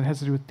system that has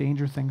to do with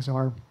danger things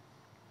are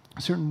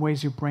certain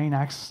ways your brain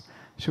acts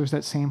shows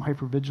that same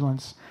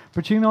hypervigilance.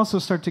 But you can also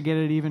start to get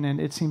it even,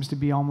 and it seems to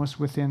be almost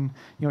within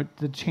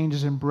the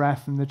changes in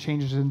breath and the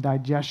changes in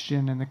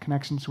digestion and the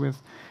connections with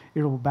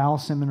irritable bowel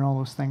syndrome and all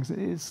those things.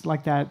 It's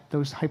like that.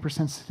 Those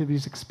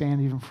hypersensitivities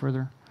expand even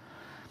further.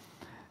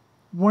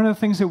 One of the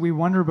things that we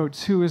wonder about,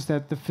 too, is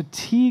that the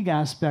fatigue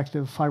aspect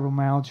of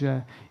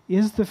fibromyalgia,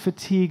 is the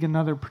fatigue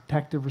another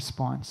protective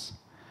response?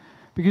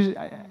 Because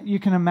you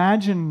can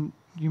imagine,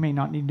 you may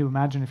not need to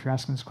imagine if you're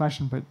asking this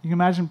question, but you can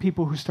imagine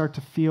people who start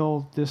to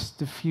feel this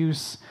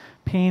diffuse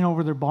pain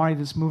over their body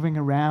that's moving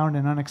around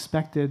and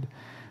unexpected,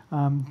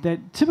 that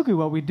typically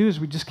what we do is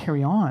we just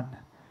carry on,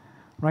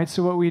 right?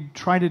 So what we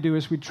try to do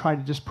is we try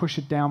to just push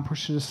it down,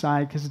 push it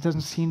aside, because it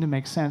doesn't seem to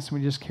make sense, and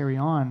we just carry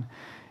on.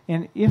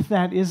 And if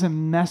that is a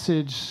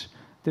message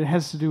that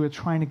has to do with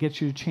trying to get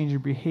you to change your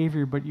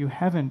behavior, but you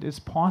haven't, it's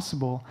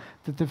possible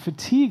that the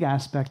fatigue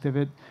aspect of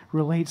it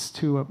relates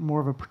to more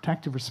of a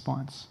protective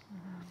response.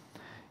 Mm-hmm.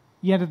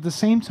 Yet at the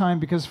same time,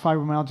 because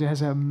fibromyalgia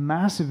has a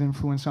massive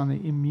influence on the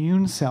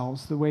immune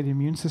cells, the way the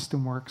immune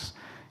system works,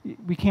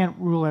 we can't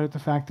rule out the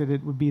fact that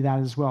it would be that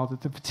as well,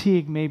 that the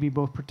fatigue may be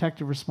both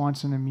protective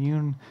response and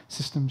immune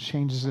system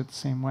changes it the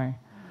same way.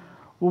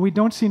 Mm-hmm. What we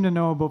don't seem to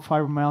know about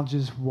fibromyalgia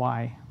is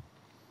why.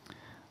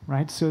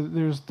 Right, so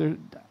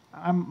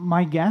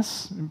my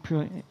guess, and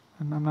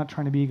I'm not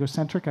trying to be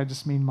egocentric, I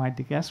just mean my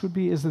guess would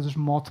be, is that there's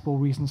multiple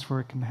reasons for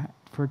it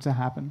to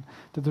happen,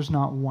 that there's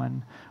not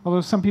one.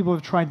 Although some people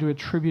have tried to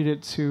attribute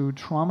it to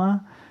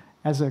trauma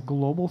as a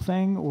global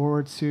thing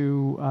or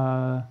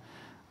to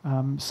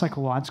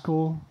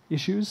psychological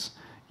issues.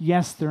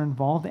 Yes, they're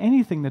involved.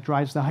 Anything that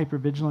drives the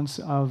hypervigilance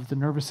of the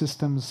nervous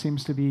system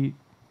seems to be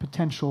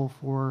potential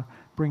for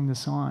bringing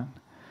this on.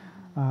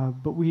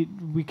 But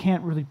we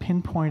can't really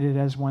pinpoint it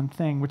as one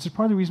thing, which is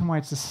part of the reason why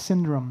it's a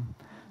syndrome.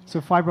 Yeah.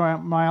 So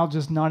fibromyalgia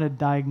is not a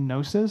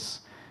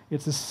diagnosis.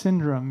 It's a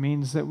syndrome,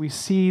 means that we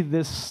see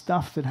this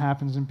stuff that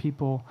happens in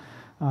people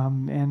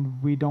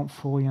and we don't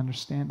fully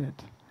understand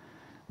it.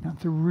 Now,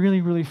 the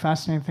really, really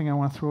fascinating thing I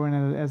want to throw in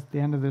at the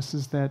end of this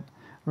is that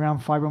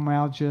around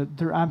fibromyalgia,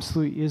 there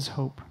absolutely is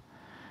hope.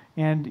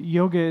 And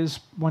yoga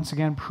is, once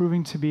again,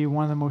 proving to be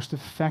one of the most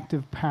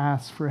effective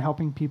paths for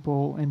helping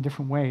people in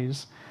different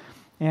ways.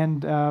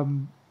 And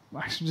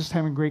actually just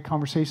having great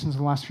conversations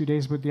in the last few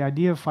days about the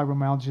idea of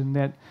fibromyalgia, and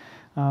that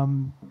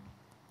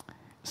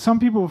some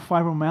people with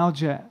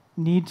fibromyalgia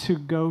need to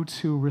go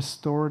to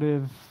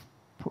restorative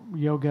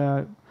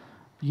yoga,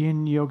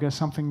 yin yoga,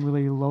 something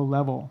really low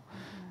level.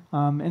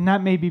 And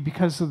that may be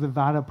because of the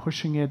vata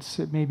pushing it.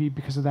 It may be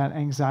because of that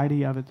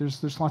anxiety of it.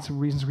 There's lots of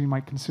reasons we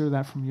might consider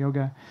that from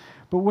yoga.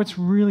 But what's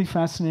really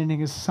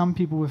fascinating is some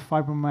people with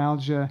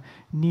fibromyalgia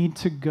need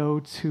to go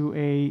to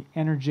a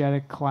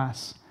energetic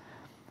class.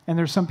 And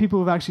there's some people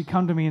who've actually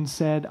come to me and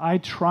said,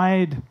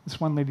 this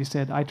one lady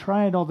said, I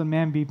tried all the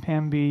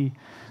Mambi-Pambi,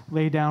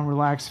 lay down,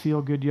 relax,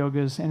 feel good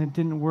yogas, and it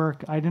didn't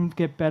work. I didn't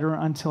get better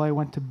until I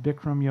went to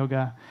Bikram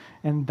yoga,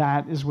 and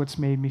that is what's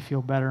made me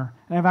feel better.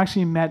 And I've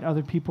actually met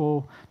other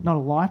people, not a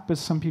lot, but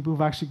some people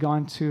who've actually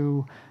gone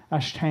to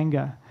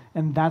Ashtanga,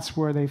 and that's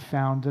where they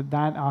found that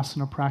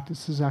asana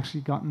practice has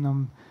actually gotten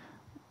them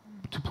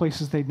to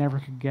places they never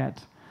could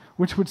get,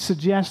 which would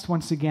suggest,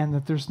 once again,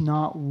 that there's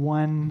not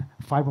one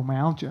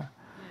fibromyalgia.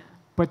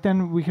 But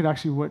then we could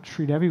actually, what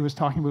Sri Devi was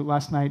talking about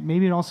last night,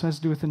 maybe it also has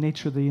to do with the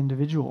nature of the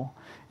individual.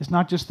 It's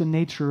not just the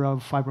nature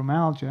of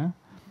fibromyalgia,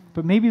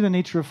 but maybe the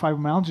nature of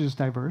fibromyalgia is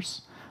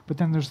diverse, but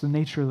then there's the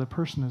nature of the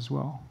person as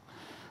well,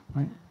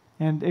 right?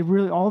 And it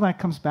really, all that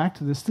comes back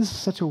to this. This is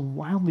such a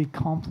wildly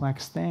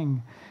complex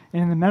thing.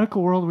 And in the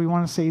medical world, we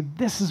want to say,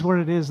 this is what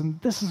it is,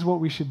 and this is what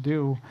we should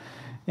do.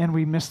 And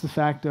we miss the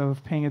fact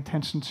of paying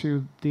attention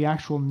to the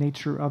actual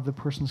nature of the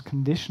person's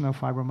condition of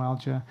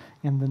fibromyalgia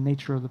and the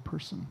nature of the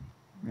person.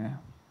 Yeah.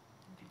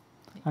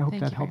 I hope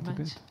that helped a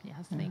bit. Yes,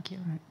 thank you.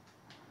 Right.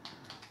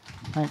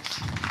 Thanks.